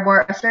are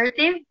more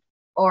assertive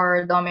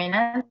or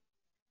dominant.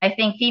 I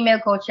think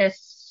female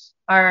coaches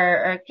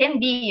can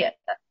be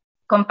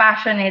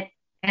compassionate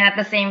and at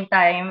the same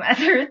time as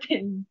a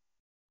routine.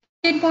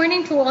 Good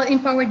morning to all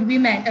empowered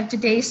women of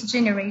today's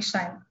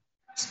generation.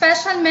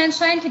 Special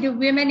mention to the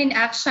Women in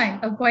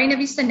Action of Buena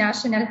Vista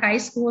National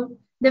High School,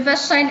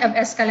 Division of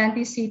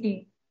Escalante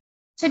City.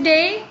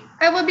 Today,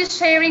 I will be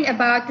sharing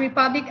about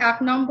Republic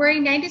Act number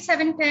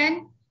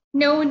 9710,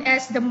 known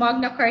as the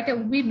Magna Carta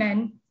of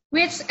Women,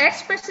 which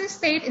expressly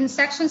states in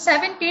Section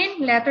 17,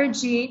 letter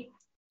G,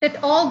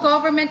 that all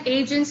government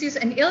agencies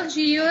and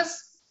LGUs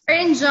are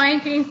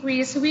enjoined to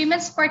increase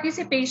women's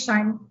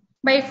participation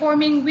by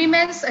forming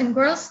women's and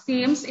girls'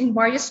 teams in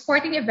various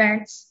sporting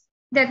events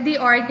that they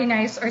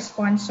organize or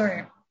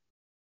sponsor.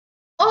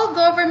 All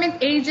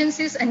government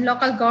agencies and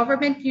local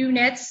government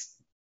units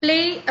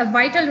play a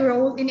vital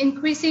role in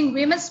increasing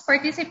women's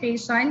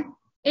participation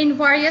in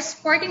various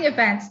sporting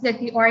events that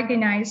they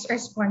organize or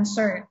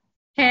sponsor.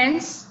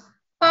 Hence,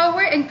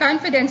 power and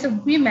confidence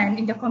of women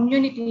in the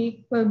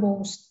community will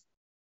boost.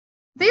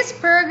 This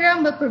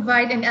program will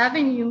provide an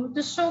avenue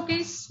to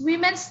showcase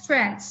women's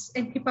strengths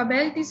and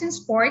capabilities in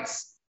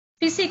sports,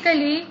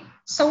 physically,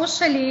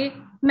 socially,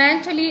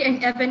 mentally,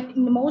 and even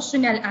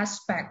emotional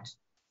aspect.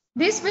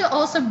 This will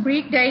also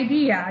break the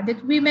idea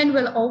that women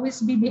will always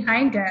be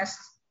behind us,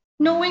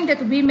 knowing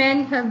that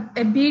women have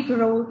a big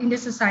role in the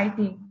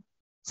society.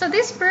 So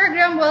this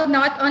program will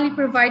not only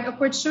provide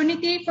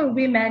opportunity for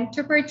women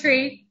to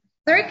portray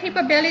their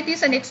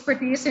capabilities and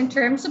expertise in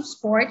terms of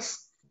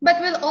sports, but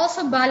will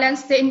also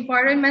balance the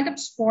environment of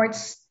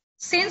sports,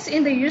 since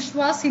in the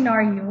usual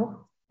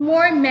scenario,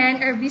 more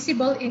men are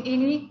visible in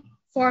any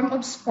form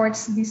of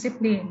sports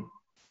discipline.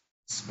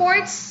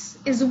 Sports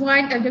is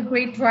one of the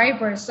great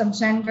drivers of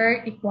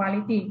gender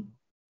equality.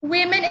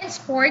 Women in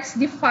sports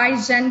defy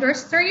gender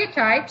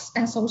stereotypes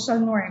and social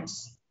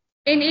norms,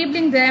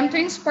 enabling them to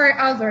inspire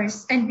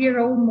others and be a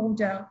role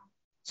model.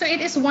 So it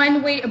is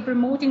one way of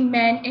promoting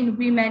men and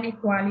women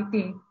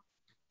equality.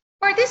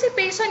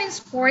 Participation in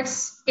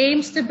sports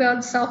aims to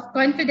build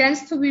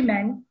self-confidence to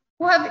women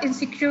who have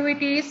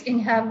insecurities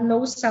and have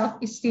low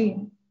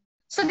self-esteem.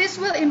 So this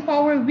will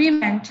empower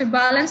women to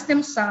balance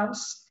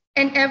themselves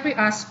in every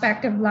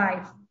aspect of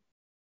life.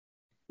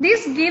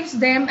 This gives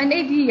them an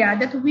idea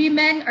that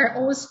women are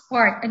always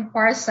part and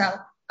parcel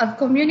of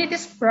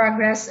community's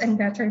progress and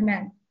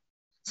betterment.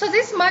 So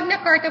this Magna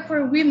Carta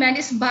for Women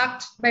is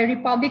backed by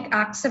Republic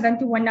Act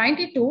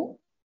 7192,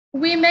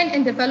 Women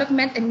in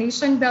Development and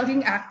Nation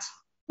Building Act,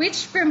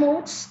 which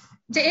promotes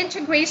the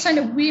integration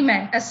of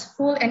women as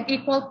full and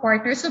equal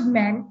partners of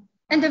men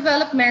in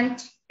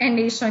development and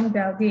nation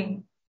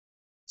building.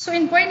 So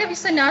in Buena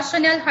Vista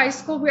National High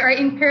School, we are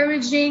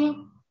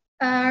encouraging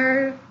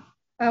our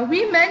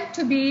women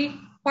to be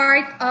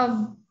part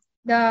of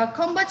the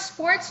combat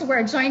sports.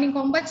 We're joining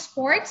combat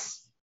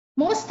sports.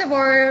 Most of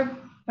our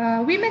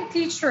women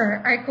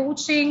teachers are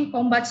coaching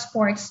combat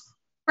sports,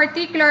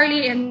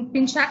 particularly in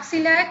Pinchak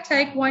Silat,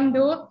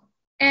 Taekwondo,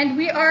 and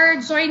we are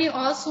joining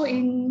also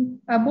in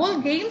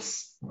ball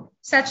games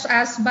such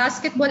as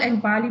basketball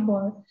and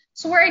volleyball.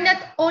 So we're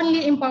not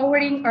only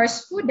empowering our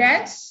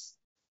students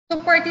to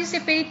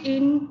participate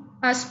in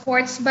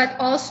sports, but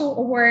also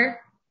our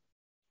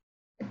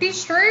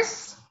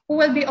teachers who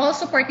will be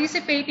also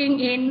participating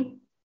in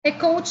a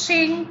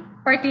coaching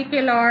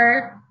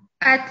particular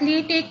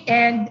athletic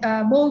and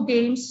ball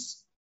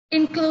games,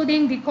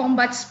 including the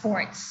combat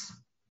sports.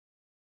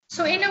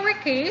 So in our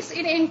case,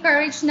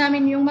 in-encourage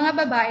namin yung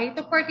mga babae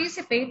to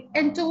participate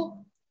and to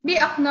be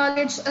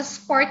acknowledged as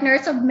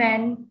partners of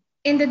men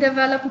in the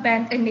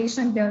development and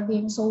nation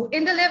building. So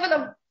in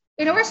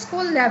our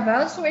school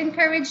level, so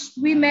encourage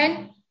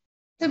women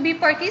to be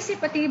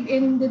participative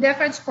in the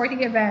different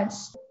sporting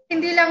events.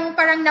 Hindi lang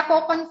parang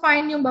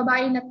nako-confine yung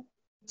babae na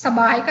sa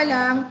bahay ka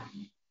lang.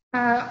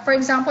 For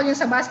example, yung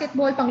sa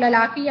basketball, pang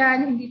lalaki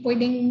yan, hindi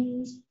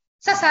pwedeng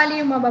sasali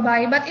yung mga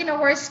babae. But in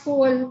our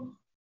school,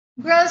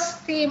 girls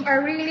team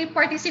are really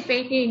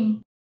participating.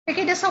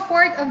 With the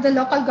support of the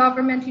local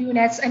government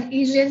units and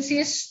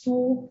agencies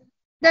too,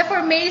 the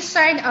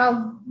formation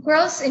of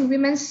girls and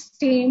women's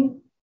team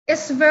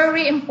is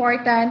very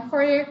important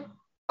for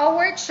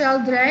our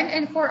children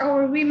and for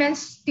our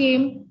women's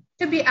team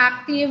to be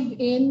active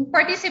in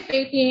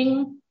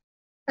participating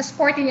in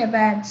sporting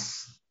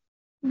events.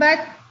 But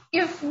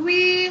if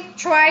we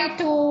try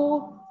to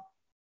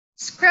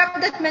scrap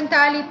that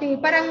mentality,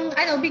 parang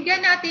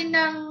bigyan natin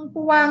ng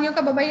puwang yung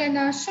kababayan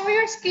na show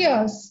your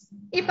skills.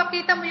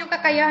 Ipakita mo yung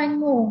kakayahan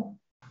mo.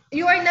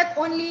 You are not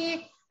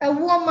only a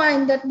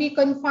woman that be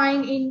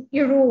confined in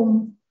your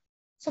room.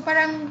 So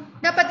parang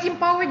dapat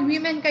empowered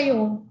women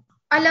kayo.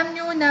 Alam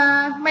nyo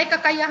na may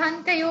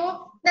kakayahan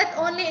kayo, not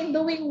only in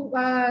doing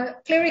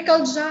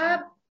clerical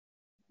job,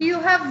 you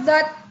have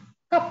that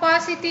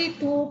capacity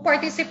to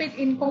participate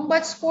in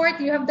combat sport,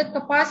 you have that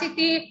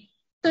capacity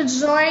to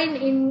join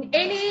in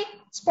any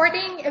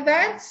sporting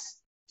events.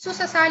 So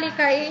sasali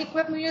ka,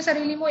 i-equip mo yung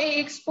sarili mo,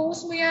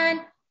 i-expose mo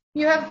yan.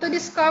 You have to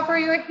discover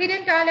your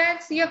hidden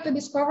talents. You have to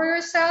discover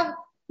yourself.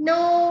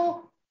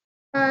 Know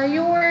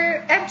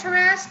your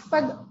interest.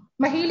 Pag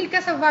mahilig ka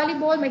sa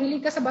volleyball,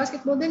 mahilig ka sa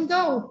basketball, then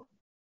go.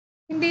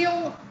 Hindi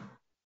yung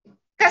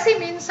Kasi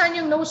minsan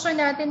yung notion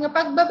natin na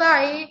pag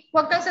babae,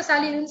 huwag kang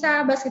sasali dun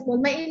sa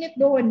basketball, mainit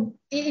doon,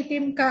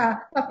 iitim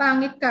ka,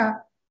 papangit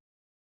ka.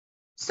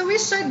 So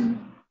we should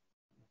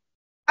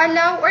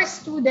allow our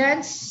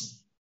students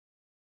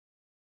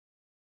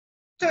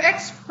to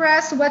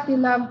express what they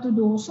love to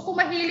do. So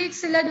kung mahilig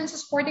sila dun sa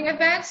sporting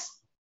events,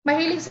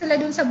 mahilig sila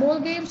dun sa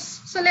ball games,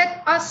 so let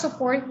us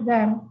support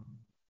them.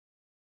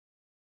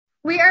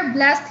 We are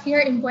blessed here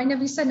in Buena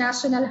Vista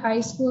National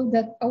High School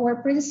that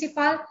our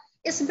principal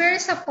is very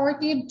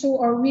supportive to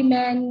our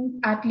women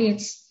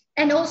athletes.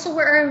 And also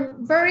we are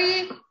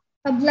very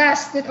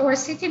blessed that our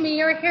city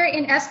mayor here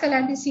in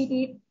Escalante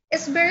City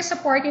is very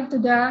supportive to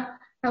the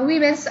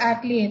women's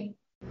athlete.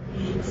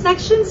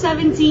 Section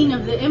 17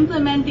 of the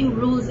Implementing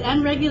Rules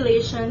and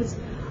Regulations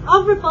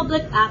of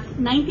Republic Act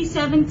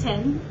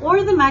 9710,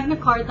 or the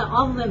Magna Carta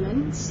of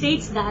Women,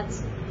 states that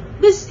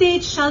the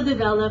state shall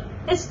develop,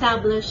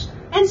 establish,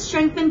 and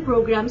strengthen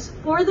programs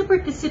for the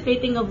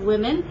participating of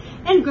women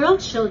and girl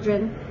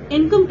children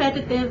in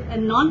competitive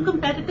and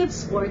non-competitive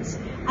sports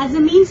as a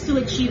means to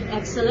achieve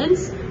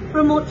excellence,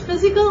 promote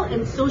physical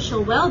and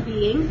social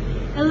well-being,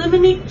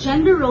 eliminate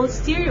gender role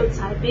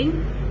stereotyping,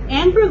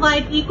 and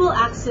provide equal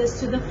access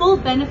to the full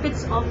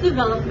benefits of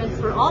development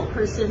for all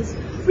persons,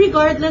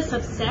 regardless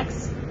of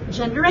sex,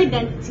 gender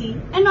identity,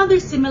 and other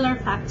similar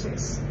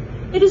factors.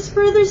 It is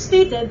further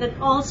stated that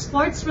all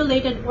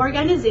sports-related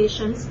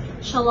organizations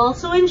shall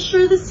also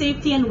ensure the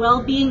safety and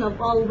well-being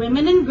of all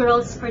women and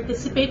girls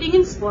participating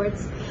in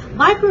sports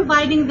by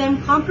providing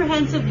them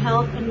comprehensive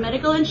health and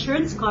medical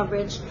insurance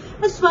coverage,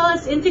 as well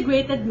as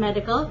integrated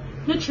medical,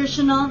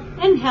 nutritional,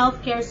 and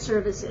health care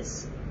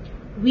services.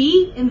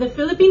 We, in the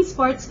Philippine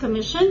Sports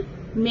Commission,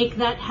 make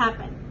that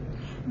happen.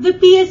 The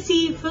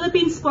PSC,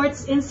 Philippine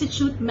Sports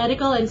Institute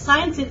Medical and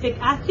Scientific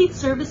Athlete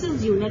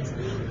Services Unit,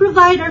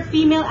 provide our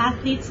female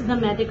athletes the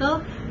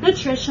medical,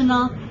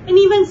 nutritional, and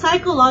even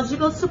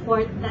psychological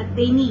support that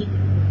they need.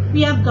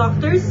 We have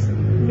doctors,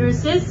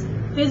 nurses,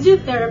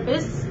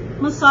 physiotherapists,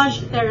 massage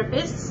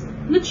therapists,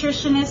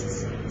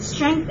 nutritionists,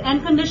 strength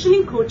and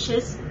conditioning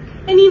coaches,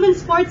 and even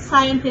sports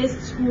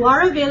scientists who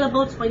are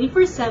available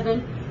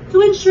 24/7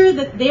 to ensure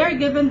that they are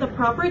given the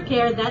proper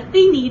care that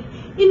they need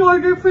in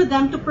order for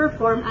them to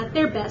perform at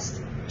their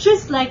best,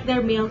 just like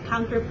their male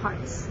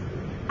counterparts.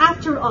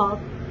 After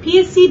all,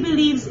 PSC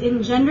believes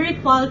in gender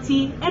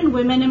equality and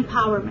women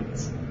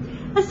empowerment.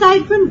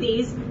 Aside from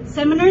these,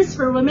 seminars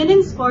for women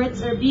in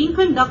sports are being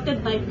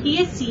conducted by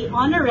PSC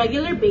on a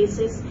regular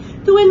basis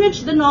to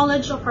enrich the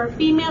knowledge of our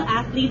female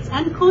athletes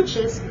and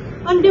coaches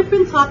on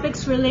different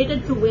topics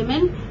related to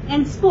women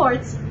and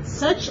sports,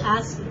 such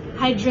as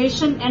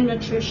hydration and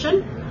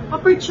nutrition,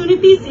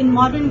 opportunities in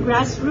modern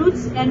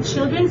grassroots and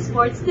children's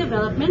sports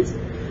development,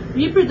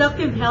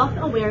 reproductive health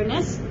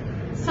awareness,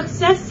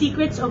 success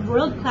secrets of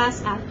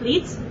world-class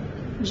athletes,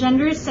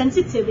 gender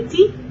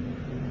sensitivity,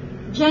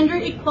 gender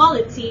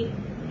equality,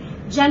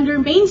 gender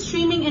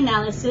mainstreaming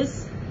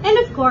analysis, and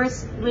of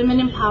course,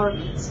 women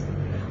empowerment.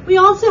 We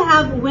also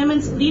have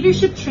women's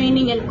leadership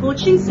training and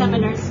coaching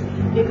seminars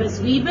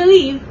because we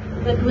believe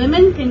that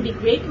women can be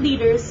great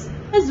leaders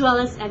as well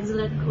as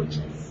excellent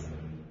coaches.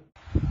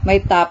 My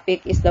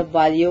topic is the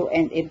value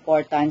and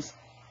importance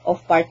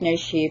of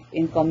partnership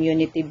in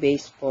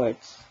community-based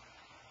sports.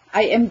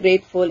 I am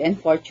grateful and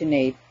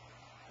fortunate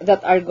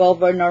that our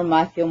Governor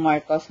Matthew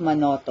Marcos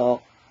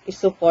Manotoc is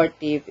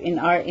supportive in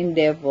our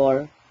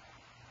endeavor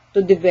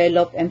to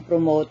develop and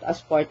promote a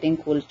sporting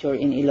culture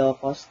in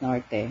Ilocos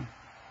Norte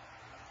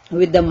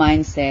with the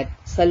mindset,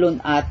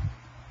 salunat,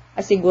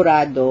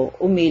 asigurado,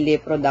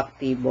 umili,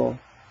 produktibo,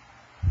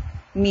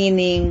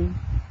 meaning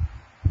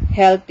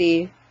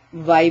healthy,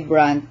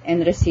 vibrant,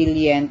 and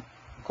resilient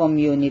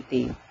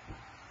community.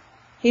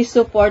 His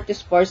support to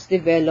sports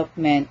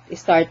development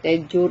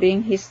started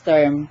during his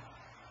term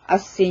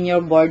as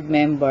senior board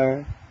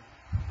member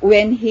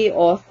when he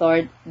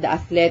authored the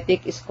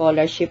Athletic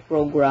Scholarship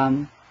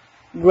Program,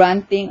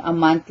 granting a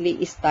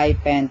monthly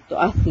stipend to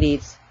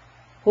athletes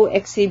who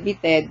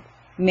exhibited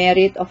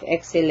merit of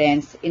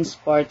excellence in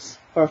sports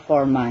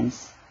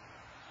performance.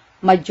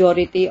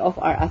 Majority of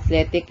our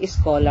athletic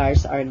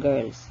scholars are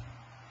girls.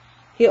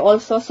 He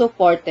also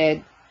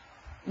supported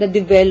the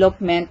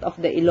development of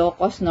the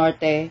Ilocos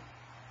Norte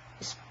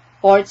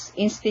Sports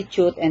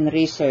Institute and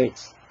Research,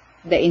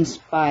 the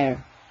INSPIRE,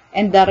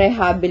 and the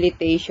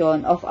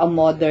rehabilitation of a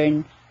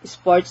modern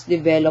sports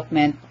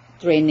development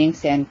training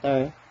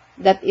center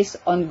that is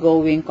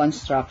ongoing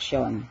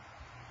construction.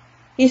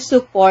 His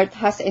support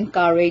has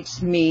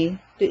encouraged me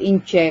to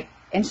inject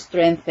and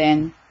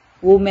strengthen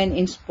women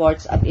in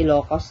sports at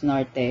Ilocos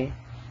Norte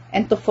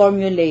and to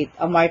formulate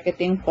a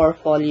marketing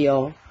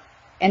portfolio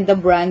and the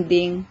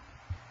branding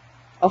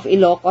of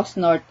Ilocos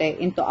Norte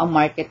into a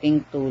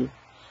marketing tool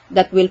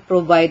that will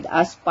provide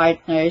us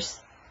partners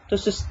to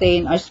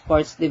sustain our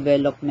sports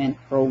development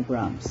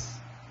programs.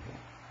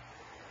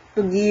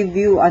 To give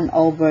you an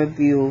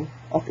overview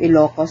of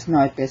Ilocos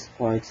Norte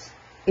sports,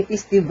 it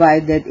is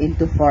divided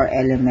into 4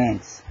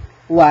 elements.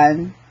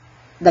 1.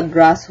 The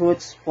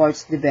grassroots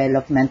sports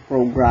development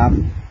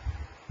program.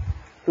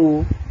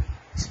 2.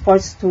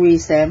 sports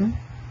tourism.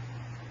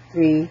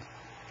 3.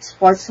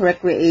 Sports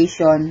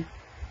recreation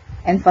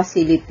and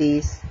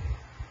facilities.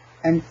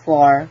 And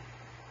 4.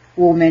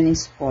 Women in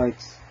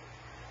sports.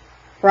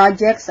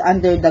 Projects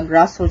under the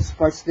Grassroots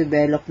Sports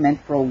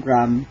Development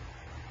Program.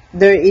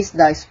 There is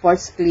the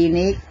Sports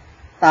Clinic,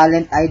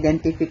 Talent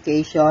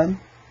Identification,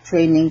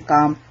 Training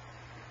Camp,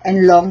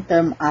 and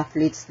Long-Term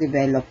Athletes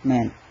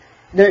Development.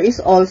 There is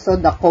also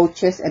the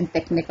Coaches and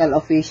Technical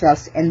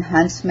Officials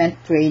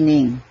Enhancement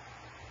Training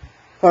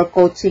for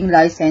coaching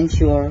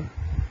licensure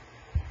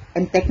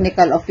and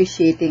technical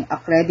officiating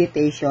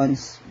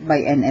accreditations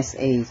by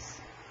NSAs.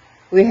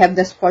 We have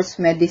the Sports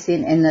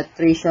Medicine and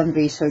Nutrition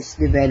Research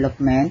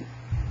Development.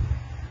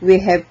 We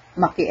have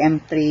Maki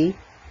M3,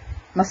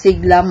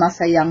 Masigla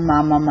Masayang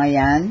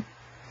Mamamayan.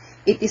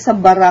 It is a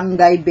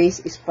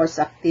barangay-based sports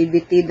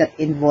activity that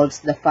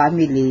involves the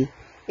family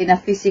in a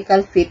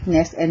physical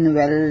fitness and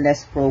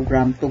wellness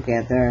program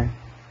together.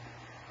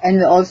 And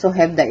we also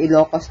have the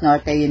Ilocos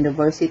Norte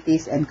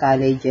Universities and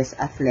Colleges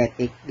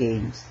Athletic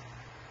Games.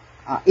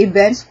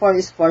 Events for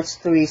sports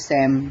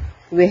tourism,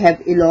 we have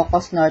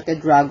Ilocos Norte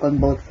Dragon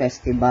Boat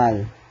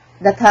Festival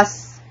that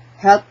has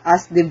helped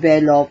us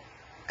develop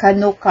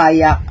canoe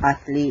kayak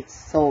athletes.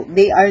 So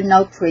they are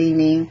now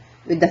training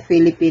with the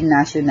Philippine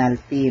national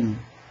team.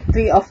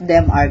 3 of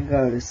them are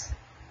girls.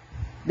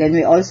 Then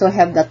we also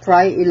have the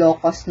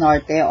Tri-Ilocos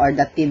Norte or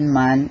the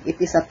Tinman. It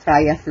is a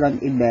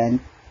triathlon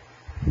event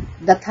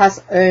that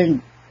has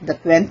earned the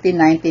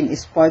 2019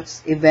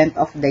 Sports Event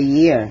of the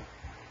Year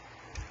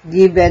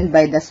given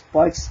by the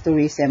Sports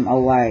Tourism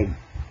Award.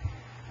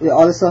 We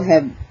also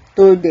have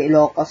Tour de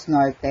Ilocos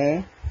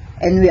Norte,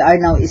 and we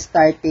are now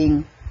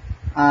starting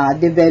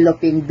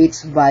developing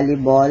beach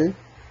volleyball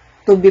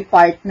to be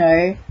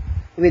partner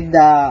with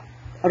the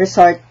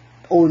resort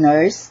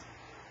owners,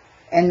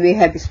 and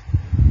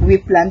we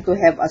plan to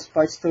have a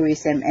sports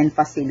tourism and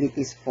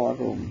facilities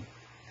forum.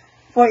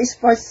 For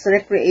sports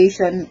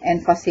recreation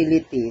and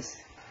facilities,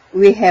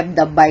 we have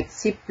the bike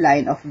zip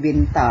line of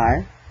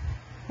Bintar,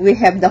 we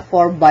have the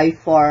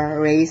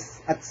 4x4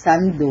 race at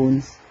Sand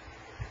Dunes,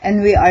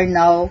 and we are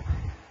now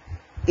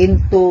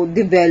into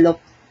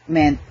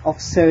development of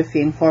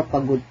surfing for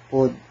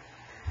Pagudpud.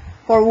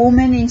 For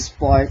women in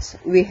sports,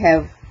 we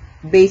have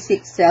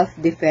basic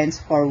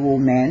self-defense for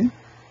women.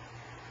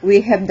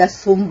 We have the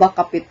Zumba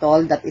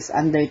Capitol that is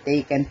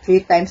undertaken 3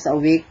 times a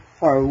week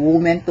for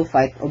women to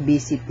fight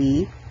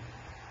obesity.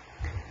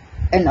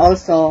 And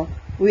also,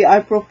 we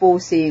are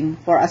proposing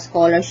for a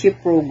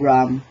scholarship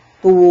program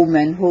to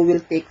women who will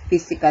take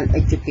physical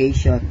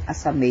education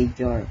as a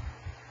major.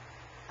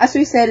 As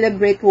we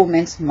celebrate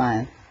Women's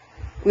Month,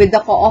 with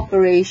the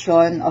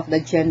cooperation of the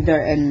Gender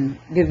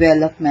and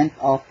Development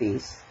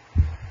Office,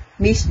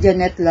 Miss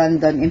Janet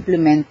London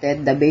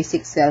implemented the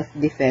basic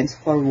self-defense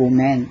for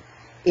women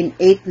in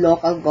 8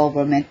 local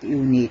government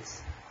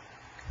units.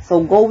 So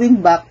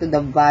going back to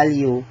the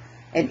value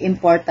and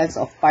importance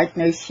of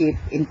partnership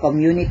in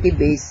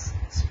community-based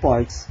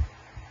sports,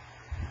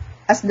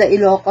 as the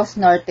Ilocos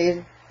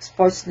Norte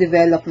Sports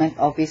Development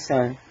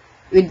Officer,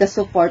 with the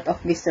support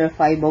of Mr.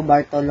 Faibo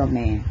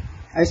Bartolome,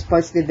 our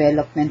sports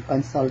development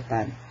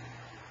consultant,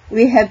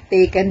 we have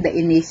taken the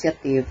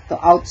initiative to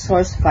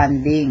outsource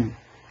funding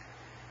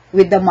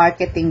with the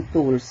marketing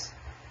tools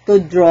to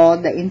draw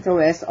the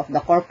interest of the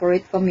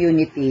corporate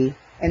community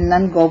and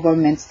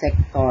non-government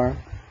sector,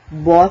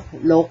 both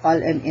local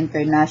and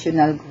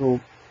international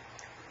group,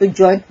 to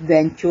joint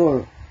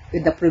venture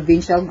with the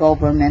provincial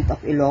government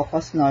of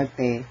Ilocos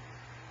Norte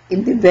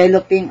in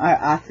developing our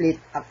athletes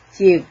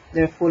achieve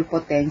their full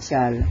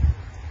potential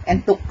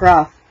and to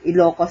craft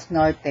Ilocos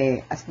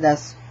Norte as the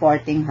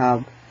sporting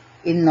hub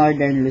in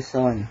Northern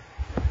Luzon.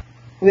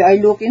 We are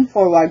looking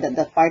forward that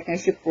the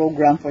partnership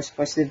program for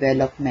sports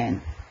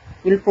development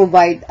will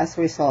provide as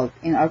result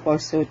in our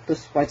pursuit to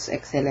sports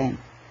excellence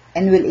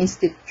and will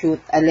institute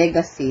a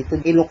legacy to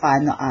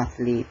Ilocano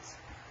athletes.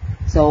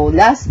 So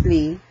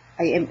lastly,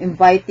 I am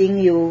inviting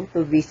you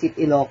to visit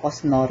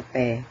Ilocos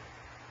Norte.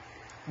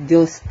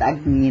 Diyos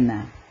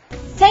Tagnina.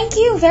 Thank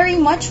you very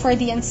much for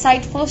the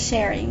insightful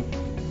sharing.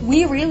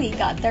 We really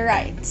got the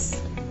rights.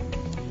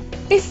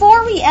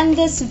 Before we end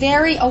this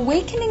very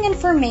awakening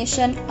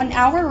information on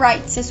our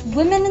rights as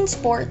women in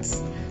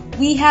sports,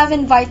 we have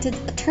invited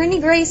Attorney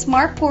Grace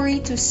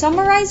Marpuri to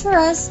summarize for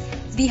us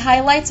the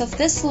highlights of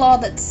this law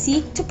that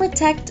seek to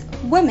protect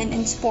women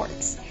in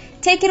sports.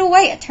 Take it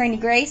away, Attorney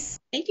Grace.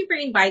 Thank you for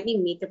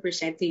inviting me to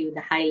present to you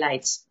the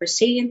highlights or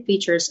salient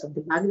features of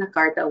the Magna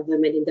Carta of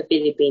Women in the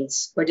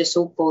Philippines, or the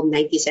so-called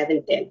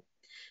 9710,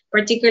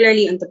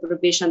 particularly on the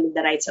provision of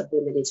the rights of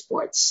women in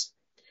sports.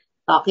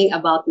 Talking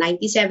about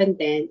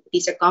 9710, it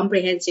is a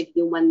comprehensive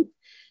human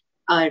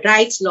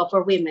rights law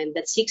for women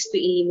that seeks to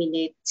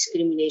eliminate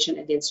discrimination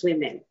against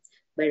women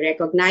by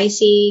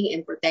recognizing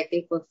and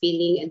protecting,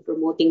 fulfilling, and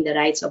promoting the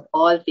rights of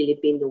all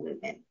Filipino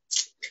women.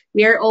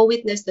 We are all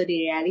witness to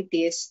the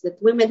realities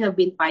that women have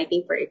been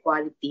fighting for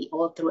equality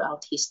all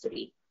throughout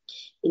history.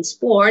 In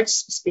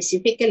sports,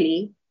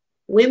 specifically,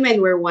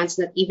 women were once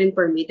not even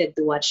permitted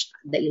to watch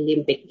the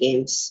Olympic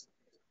Games.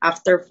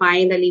 After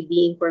finally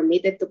being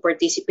permitted to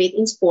participate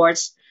in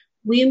sports,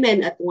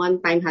 women at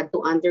one time had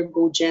to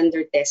undergo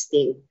gender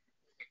testing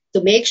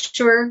to make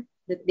sure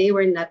that they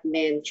were not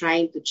men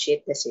trying to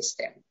cheat the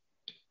system.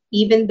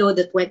 Even though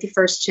the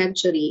 21st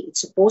century is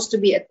supposed to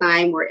be a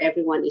time where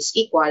everyone is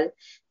equal,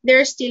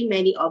 there are still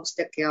many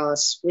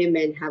obstacles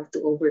women have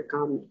to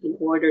overcome in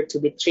order to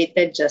be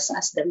treated just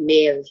as the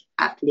male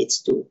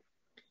athletes do.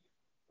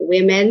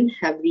 Women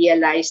have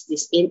realized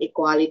this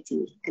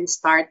inequality and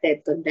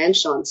started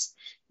conventions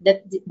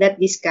that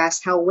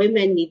discuss how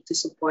women need to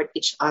support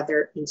each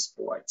other in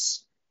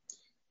sports.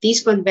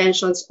 These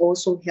conventions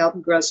also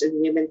help girls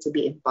and women to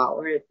be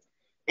empowered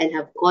and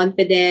have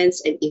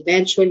confidence and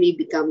eventually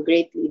become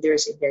great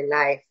leaders in their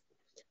life.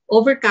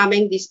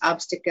 Overcoming these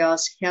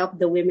obstacles help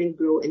the women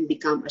grow and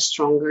become a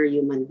stronger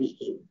human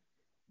being.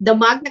 The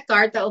Magna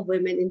Carta of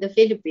Women in the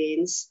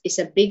Philippines is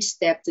a big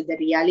step to the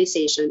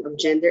realization of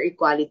gender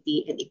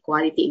equality and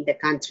equality in the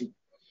country.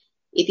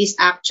 It is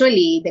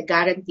actually the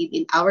guaranteed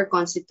in our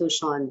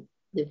constitution,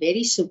 the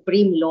very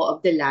supreme law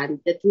of the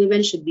land, that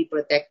women should be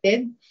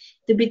protected,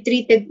 to be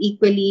treated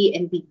equally,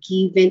 and be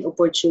given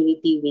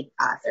opportunity with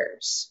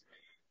others.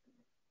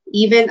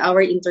 Even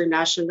our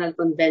international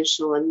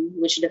convention,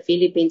 which the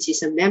Philippines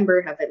is a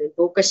member, have an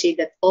advocacy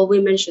that all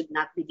women should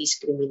not be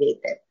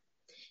discriminated,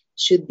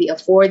 should be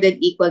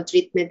afforded equal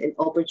treatment and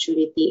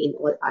opportunity in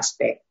all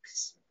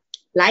aspects.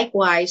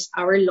 Likewise,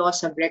 our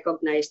laws have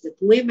recognized that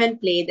women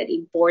played an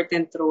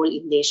important role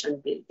in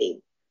nation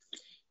building.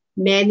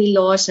 Many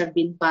laws have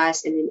been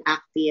passed and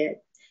enacted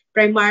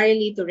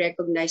primarily to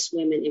recognize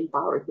women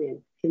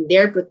empowerment and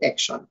their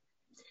protection.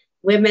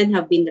 Women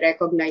have been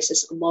recognized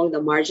as among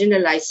the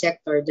marginalized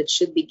sector that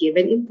should be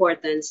given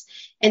importance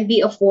and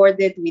be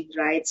afforded with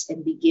rights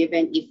and be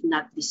given, if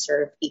not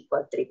deserved,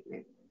 equal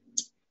treatment.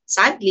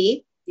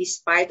 Sadly,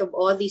 despite of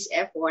all these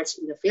efforts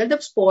in the field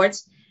of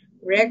sports,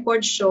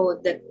 records show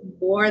that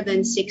more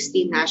than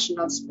 60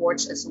 national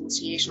sports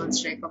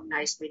associations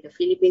recognized by the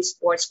Philippine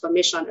Sports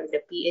Commission or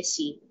the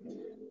PSC,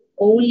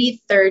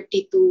 only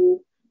 32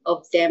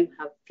 of them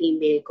have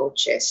female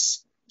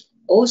coaches.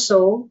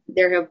 Also,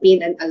 there have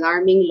been an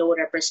alarming low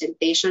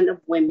representation of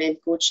women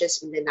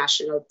coaches in the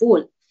national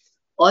pool.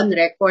 On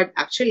record,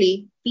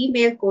 actually,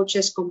 female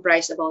coaches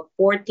comprise about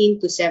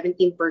 14 to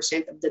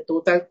 17% of the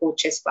total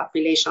coaches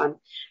population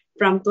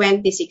from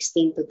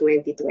 2016 to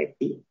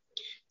 2020.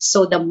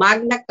 So the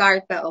Magna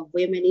Carta of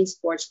Women in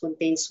Sports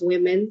contains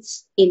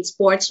women's in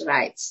sports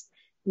rights.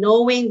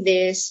 Knowing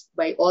this,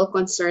 by all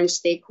concerned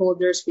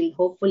stakeholders will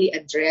hopefully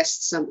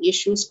address some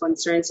issues,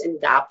 concerns, and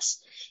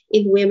gaps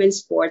in women's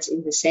sports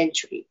in the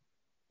century.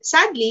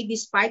 Sadly,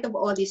 despite of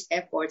all these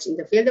efforts in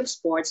the field of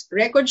sports,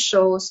 record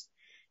shows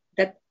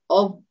that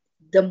of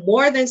the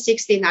more than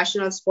 60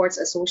 national sports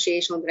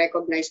associations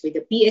recognized by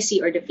the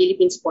PSC or the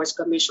Philippine Sports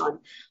Commission,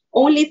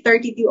 only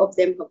 32 of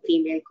them have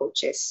female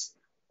coaches.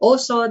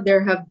 Also,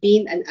 there have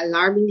been an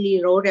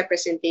alarmingly low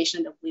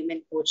representation of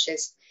women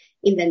coaches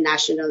in the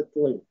national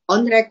pool.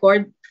 On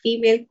record,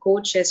 female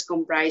coaches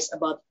comprise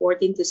about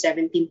 14 to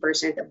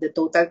 17% of the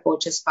total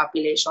coaches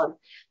population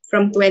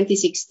from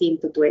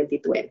 2016 to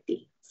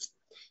 2020.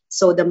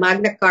 So the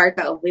Magna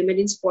Carta of Women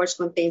in Sports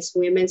contains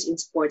women's in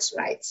sports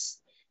rights.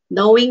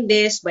 Knowing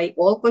this, by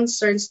all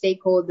concerned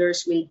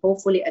stakeholders will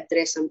hopefully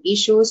address some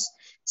issues,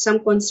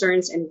 some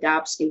concerns and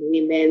gaps in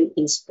women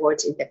in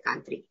sports in the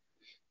country.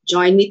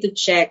 Join me to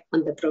check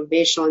on the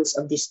provisions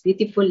of this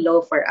beautiful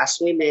law for us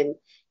women,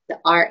 the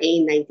RA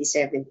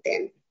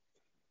 9710.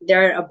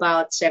 There are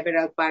about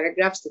several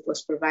paragraphs that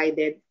was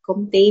provided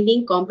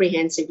containing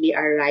comprehensively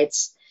our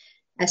rights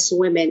as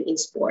women in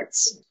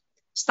sports.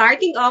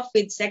 Starting off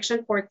with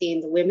Section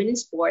 14, the Women in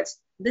Sports,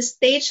 the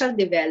state shall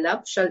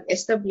develop, shall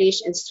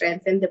establish, and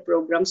strengthen the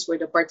programs for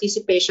the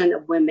participation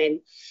of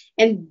women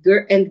and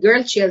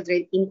girl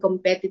children in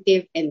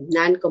competitive and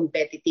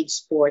non-competitive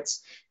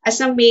sports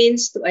as a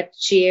means to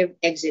achieve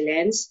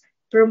excellence,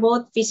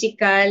 promote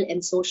physical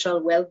and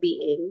social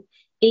well-being,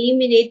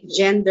 eliminate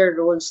gender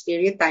role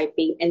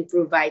stereotyping, and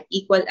provide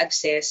equal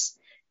access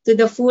to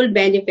the full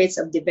benefits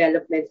of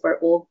development for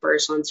all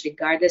persons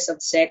regardless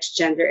of sex,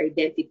 gender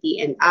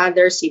identity, and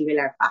other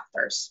similar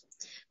factors.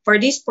 For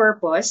this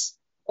purpose,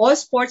 all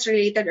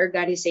sports-related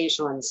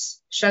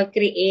organizations shall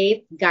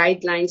create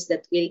guidelines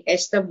that will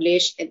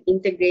establish and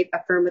integrate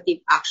affirmative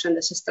action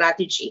as a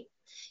strategy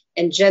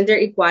and gender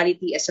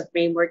equality as a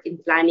framework in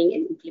planning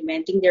and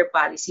implementing their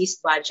policies,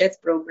 budgets,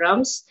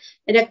 programs,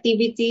 and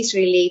activities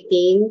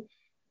relating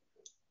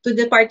to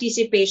the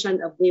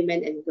participation of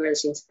women and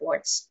girls in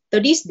sports. To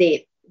this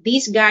date,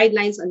 these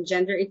guidelines on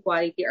gender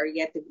equality are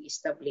yet to be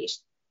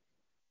established.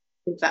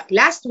 In fact,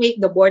 last week,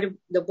 the Board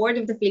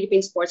of the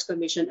Philippine Sports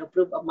Commission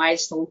approved a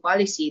milestone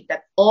policy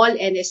that all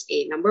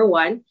NSA, number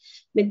one,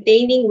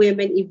 maintaining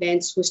women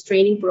events whose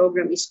training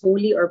program is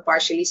wholly or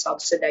partially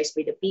subsidized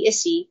by the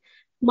PSC,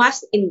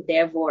 must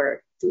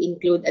endeavor to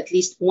include at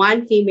least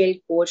one female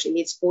coach in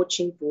its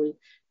coaching pool,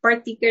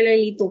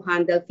 particularly to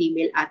handle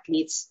female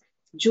athletes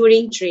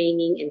during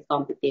training and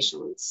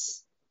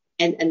competitions.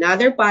 And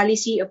another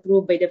policy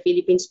approved by the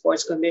Philippine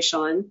Sports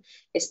Commission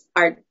is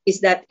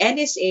that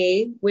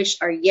NSA,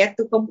 which are yet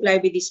to comply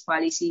with this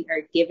policy,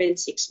 are given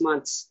 6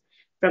 months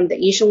from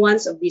the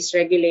issuance of this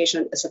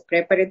regulation as a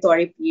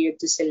preparatory period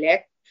to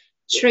select,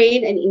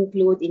 train, and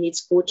include in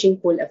its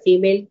coaching pool a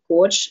female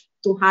coach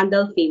to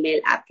handle female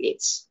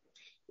athletes.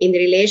 In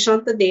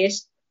relation to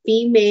this,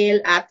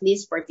 female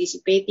athletes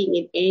participating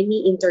in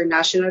any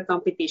international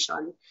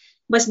competition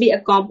must be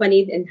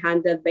accompanied and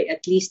handled by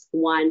at least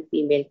one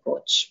female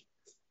coach.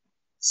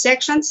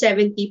 Section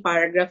 70,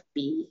 paragraph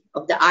B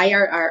of the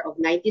IRR of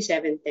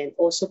 9710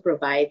 also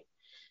provides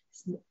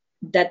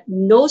that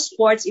no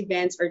sports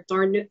events or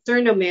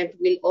tournament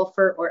will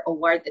offer or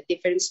award a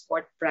different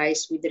sport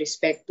prize with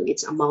respect to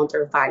its amount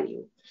or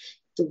value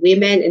to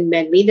women and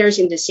men winners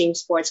in the same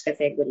sports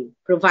category,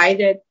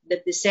 provided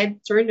that the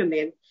said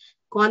tournament,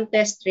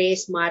 contest,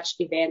 race, match,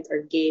 event,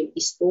 or game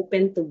is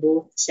open to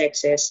both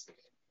sexes,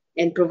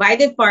 and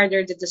provided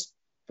further that the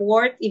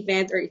sport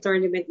event or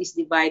tournament is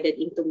divided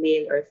into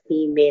male or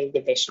female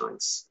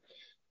divisions.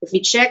 If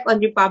we check on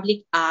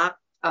Republic Act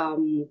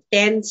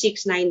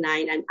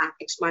 10699, an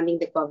act expanding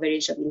the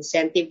coverage of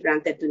incentive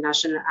granted to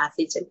national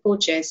athletes and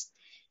coaches,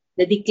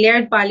 the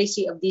declared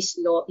policy of this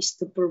law is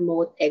to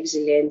promote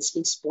excellence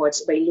in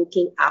sports by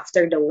looking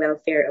after the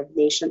welfare of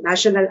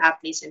national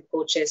athletes and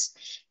coaches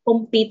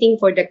competing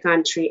for the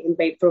country, and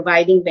by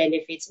providing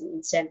benefits and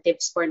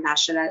incentives for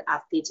national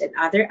athletes and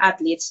other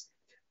athletes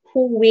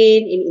who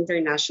win in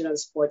international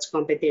sports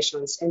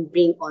competitions and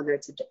bring honor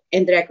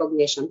and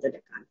recognition to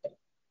the country.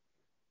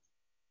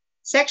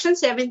 Section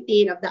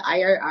 17 of the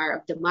IRR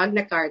of the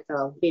Magna Carta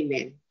of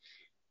Women,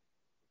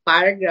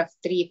 paragraph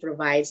 3,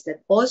 provides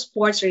that all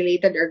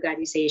sports-related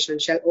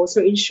organizations shall also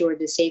ensure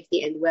the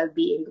safety and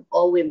well-being of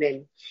all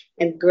women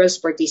and girls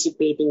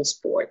participating in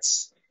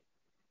sports,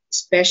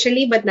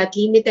 especially but not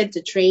limited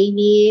to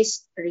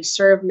trainees,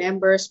 reserve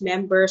members,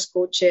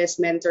 coaches,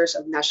 mentors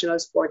of national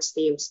sports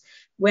teams,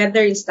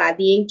 whether in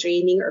studying,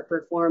 training, or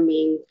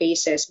performing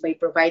phases, by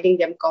providing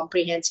them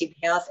comprehensive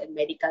health and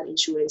medical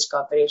insurance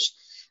coverage,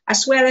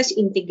 as well as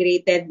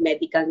integrated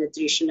medical,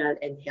 nutritional,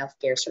 and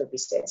healthcare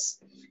services.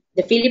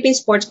 The Philippine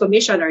Sports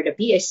Commission, or the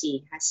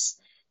PSC, has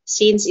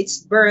since its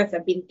birth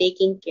been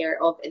taking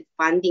care of and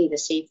funding the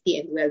safety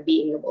and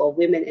well-being of all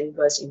women and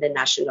girls in the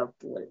national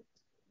pool.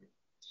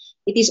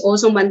 It is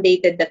also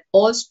mandated that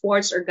all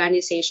sports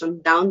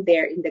organizations down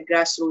there in the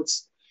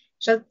grassroots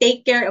shall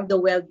take care of the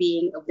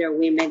well-being of their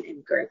women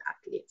and girl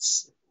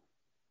athletes.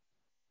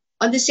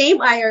 On the same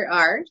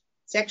IRR,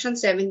 Section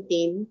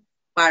 17,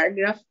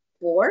 paragraph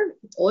 4,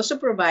 it also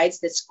provides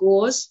that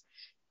schools,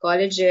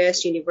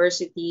 colleges,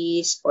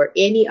 universities, or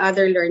any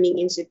other learning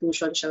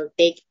institution shall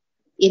take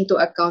into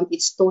account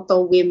its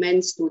total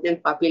women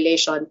student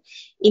population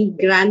in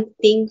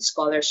granting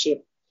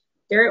scholarship.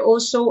 There are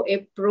also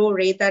a pro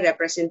rata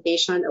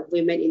representation of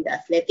women in the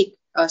athletic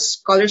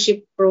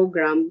scholarship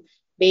program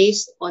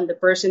based on the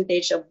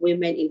percentage of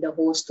women in the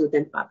whole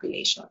student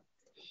population.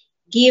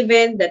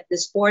 Given that the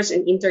sports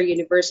and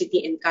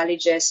inter-university and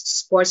colleges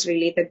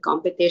sports-related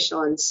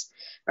competitions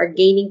are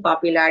gaining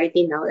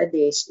popularity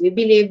nowadays, we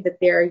believe that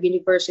there are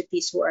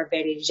universities who are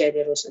very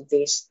generous of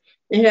this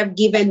and have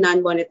given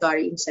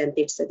non-monetary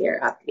incentives to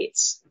their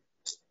athletes.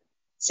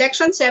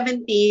 Section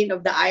 17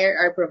 of the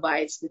IRR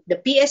provides that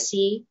the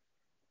PSC,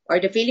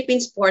 or the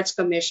Philippine Sports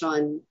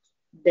Commission,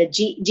 the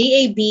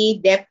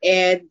GAB,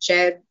 DepEd,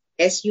 CHED,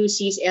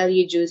 SUCs,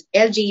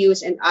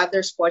 LGUs, and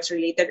other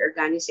sports-related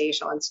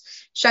organizations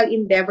shall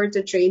endeavor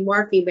to train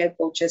more female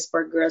coaches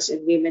for girls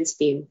and women's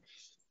team,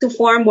 to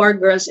form more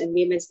girls and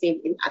women's team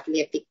in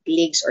athletic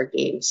leagues or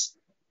games.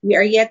 We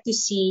are yet to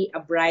see a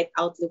bright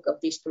outlook of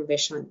this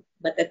provision,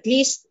 but at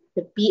least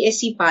the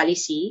PSC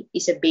policy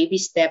is a baby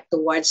step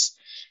towards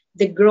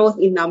the growth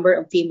in number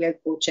of female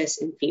coaches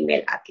and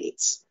female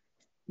athletes.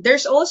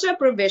 There's also a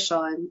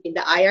provision in the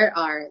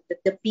IRR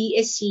that the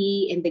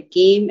PSC and the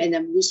Game and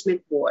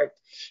Amusement Board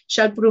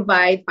shall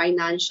provide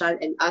financial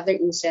and other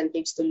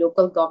incentives to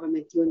local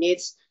government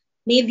units,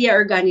 media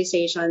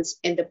organizations,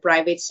 and the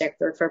private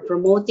sector for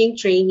promoting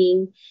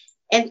training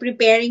and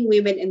preparing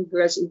women and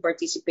girls in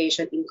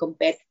participation in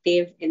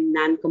competitive and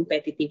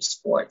non-competitive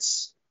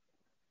sports,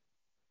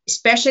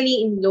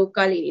 especially in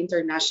local and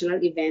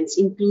international events,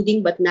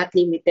 including but not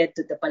limited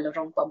to the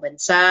Palarong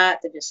Pambansa,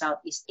 to the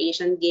Southeast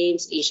Asian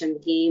Games,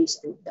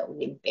 and the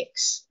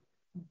Olympics.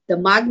 The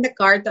Magna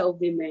Carta of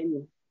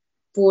Women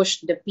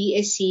pushed the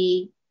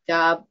PSC,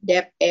 GAB,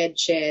 DepEd,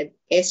 CHED,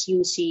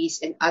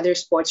 SUCs, and other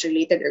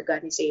sports-related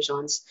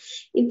organizations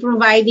in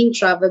providing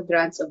travel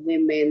grants of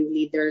women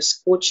leaders,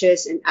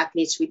 coaches, and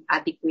athletes with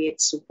adequate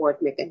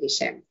support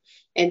mechanism,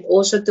 and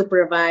also to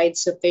provide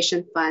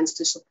sufficient funds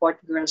to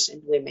support girls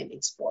and women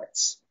in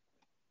sports.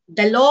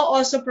 The law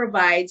also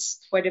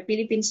provides for the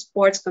Philippine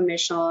Sports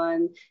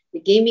Commission, the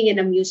Gaming and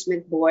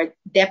Amusement Board,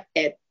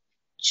 DepEd,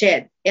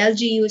 CHED,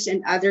 LGUs,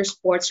 and other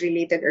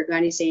sports-related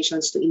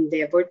organizations to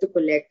endeavor to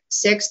collect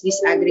sex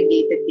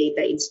disaggregated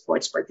data in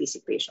sports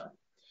participation.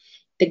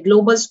 The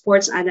global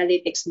sports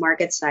analytics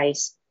market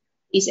size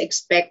is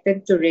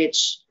expected to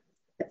reach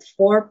at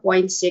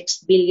 4.6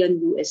 billion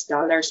US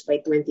dollars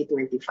by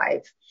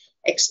 2025,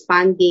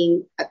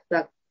 expanding at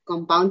the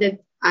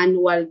compounded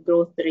annual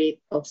growth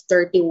rate of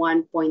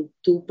 31.2%,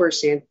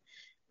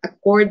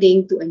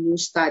 according to a new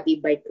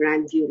study by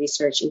Grandview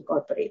Research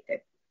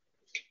Incorporated.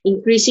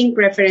 Increasing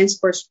preference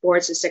for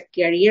sports as a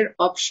career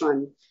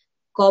option,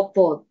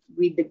 coupled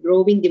with the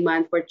growing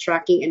demand for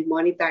tracking and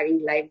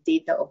monitoring live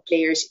data of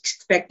players, is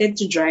expected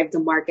to drive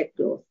the market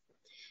growth.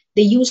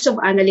 The use of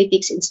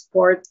analytics in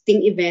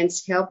sporting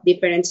events help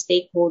different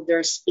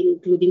stakeholders,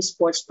 including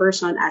sports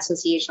person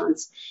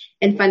associations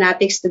and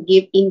fanatics, to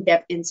give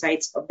in-depth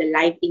insights of the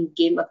live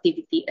in-game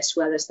activity as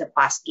well as the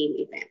past game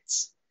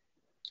events.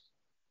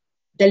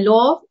 The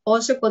law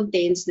also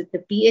contains that the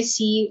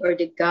PSC or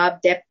the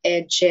GAB,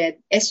 DepEd,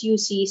 CHED,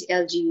 SUCs,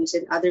 LGUs,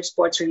 and other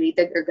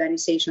sports-related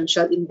organizations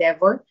shall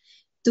endeavor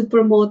to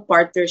promote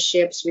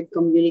partnerships with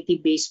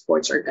community-based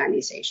sports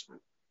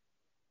organizations.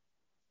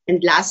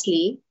 And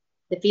lastly,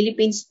 the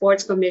Philippine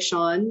Sports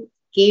Commission,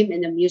 Game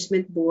and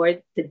Amusement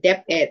Board, the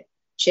DepEd,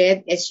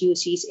 CHED,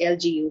 SUCs,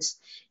 LGUs,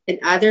 and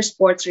other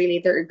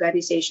sports-related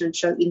organizations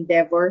shall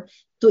endeavor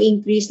to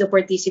increase the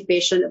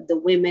participation of the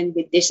women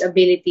with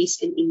disabilities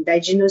and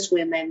indigenous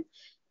women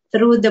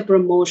through the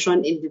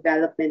promotion and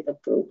development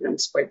of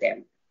programs for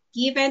them.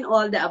 Given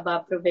all the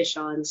above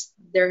provisions,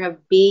 there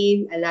have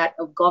been a lot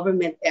of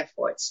government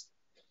efforts,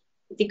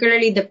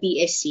 particularly the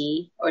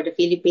PSC or the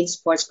Philippine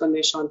Sports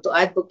Commission, to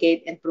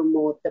advocate and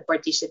promote the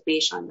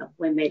participation of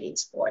women in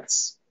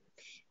sports.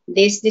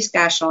 This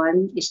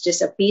discussion is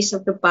just a piece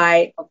of the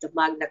pie of the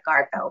Magna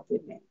Carta of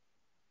Women.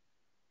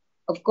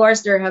 Of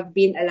course, there have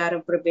been a lot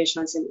of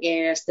provisions in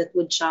areas that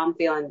would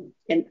champion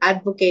and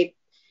advocate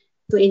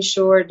to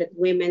ensure that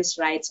women's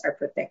rights are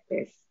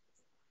protected.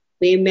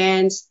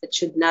 Women's that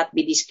should not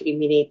be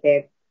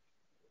discriminated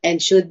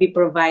and should be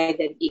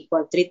provided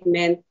equal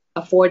treatment,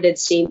 afforded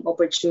same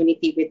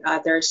opportunity with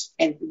others,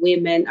 and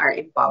women are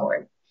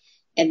empowered.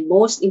 And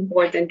most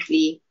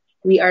importantly,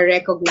 we are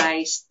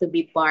recognized to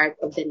be part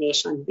of the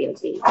nation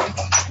building.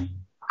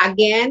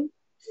 Again,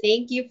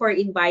 thank you for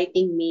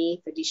inviting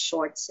me to this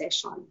short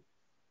session.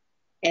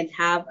 And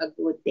have a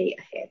good day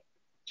ahead.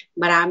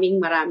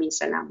 Maraming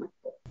salamat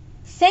po.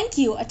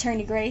 Thank you,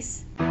 Attorney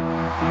Grace.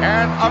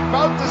 And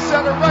about to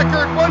set a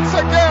record once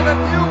again, a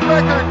new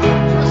record.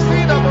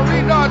 Christina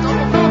Marina of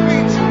the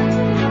Philippines.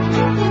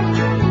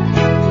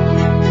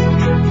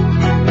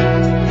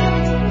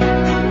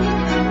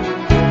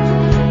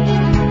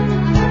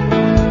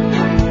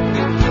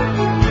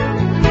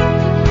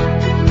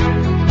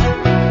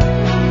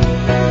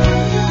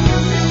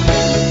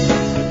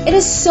 It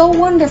is so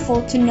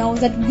wonderful to know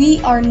that we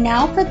are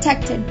now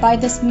protected by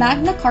this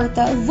Magna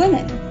Carta of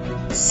Women.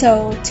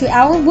 So, to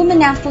our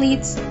women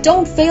athletes,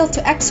 don't fail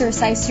to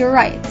exercise your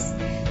rights.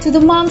 To the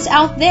moms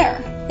out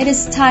there, it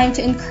is time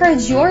to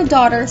encourage your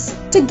daughters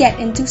to get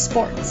into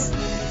sports.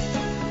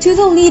 To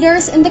the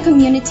leaders in the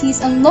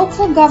communities and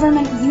local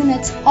government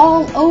units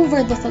all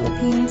over the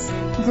Philippines,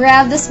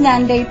 grab this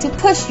mandate to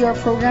push your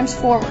programs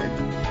forward.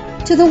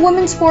 To the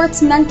women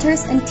sports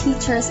mentors and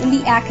teachers in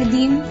the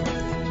academe,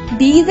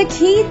 be the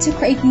key to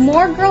create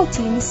more girl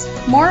teams,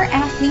 more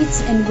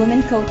athletes, and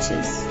women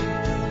coaches.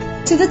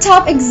 To the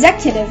top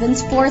executive in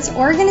sports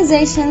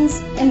organizations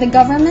in the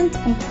government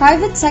and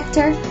private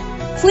sector,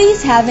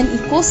 please have an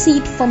equal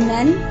seat for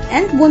men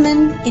and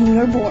women in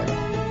your board.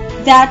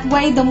 That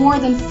way, the more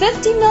than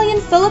 50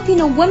 million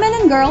Filipino women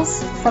and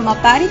girls from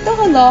Apari to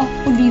Holo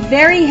would be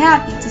very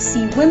happy to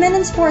see women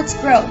in sports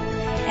grow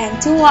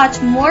and to watch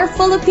more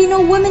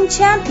Filipino women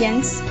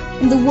champions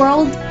in the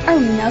world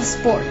arena of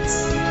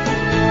sports.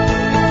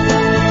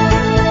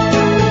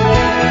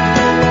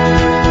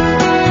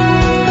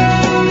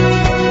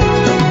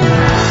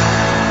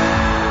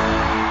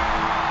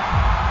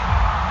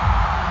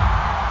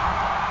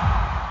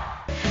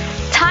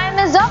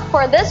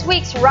 For this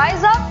week's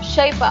Rise Up,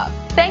 Shape Up.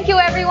 Thank you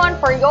everyone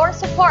for your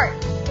support.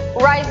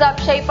 Rise Up,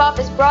 Shape Up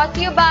is brought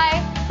to you by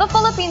the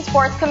Philippine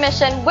Sports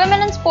Commission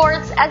Women in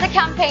Sports as a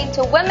campaign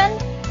to women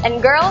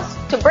and girls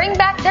to bring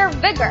back their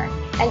vigor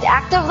and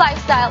active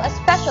lifestyle,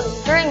 especially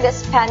during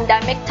this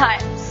pandemic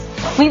times.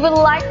 We would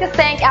like to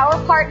thank our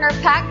partner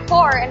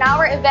PAC4 and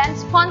our event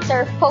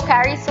sponsor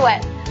Pocari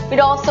Sweat. We'd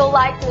also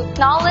like to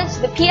acknowledge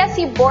the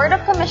PSC Board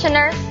of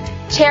Commissioners,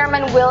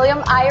 Chairman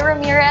William I.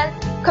 Ramirez,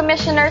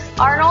 Commissioners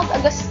Arnold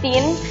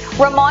Agustin,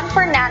 Ramon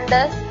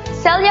Fernandez,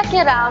 Celia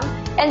Kiram,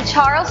 and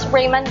Charles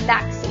Raymond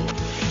Maxey.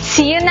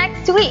 See you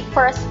next week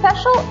for a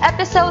special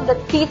episode that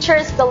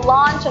features the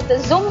launch of the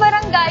Zoom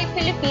Barangay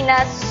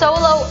Pilipinas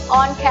Solo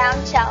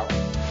On-Cam Challenge.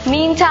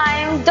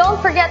 Meantime,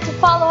 don't forget to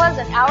follow us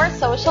on our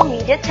social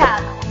media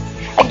channels.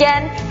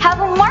 Again,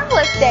 have a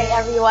marvelous day,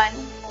 everyone.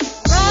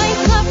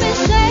 Rise up and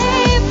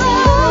shape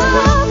up.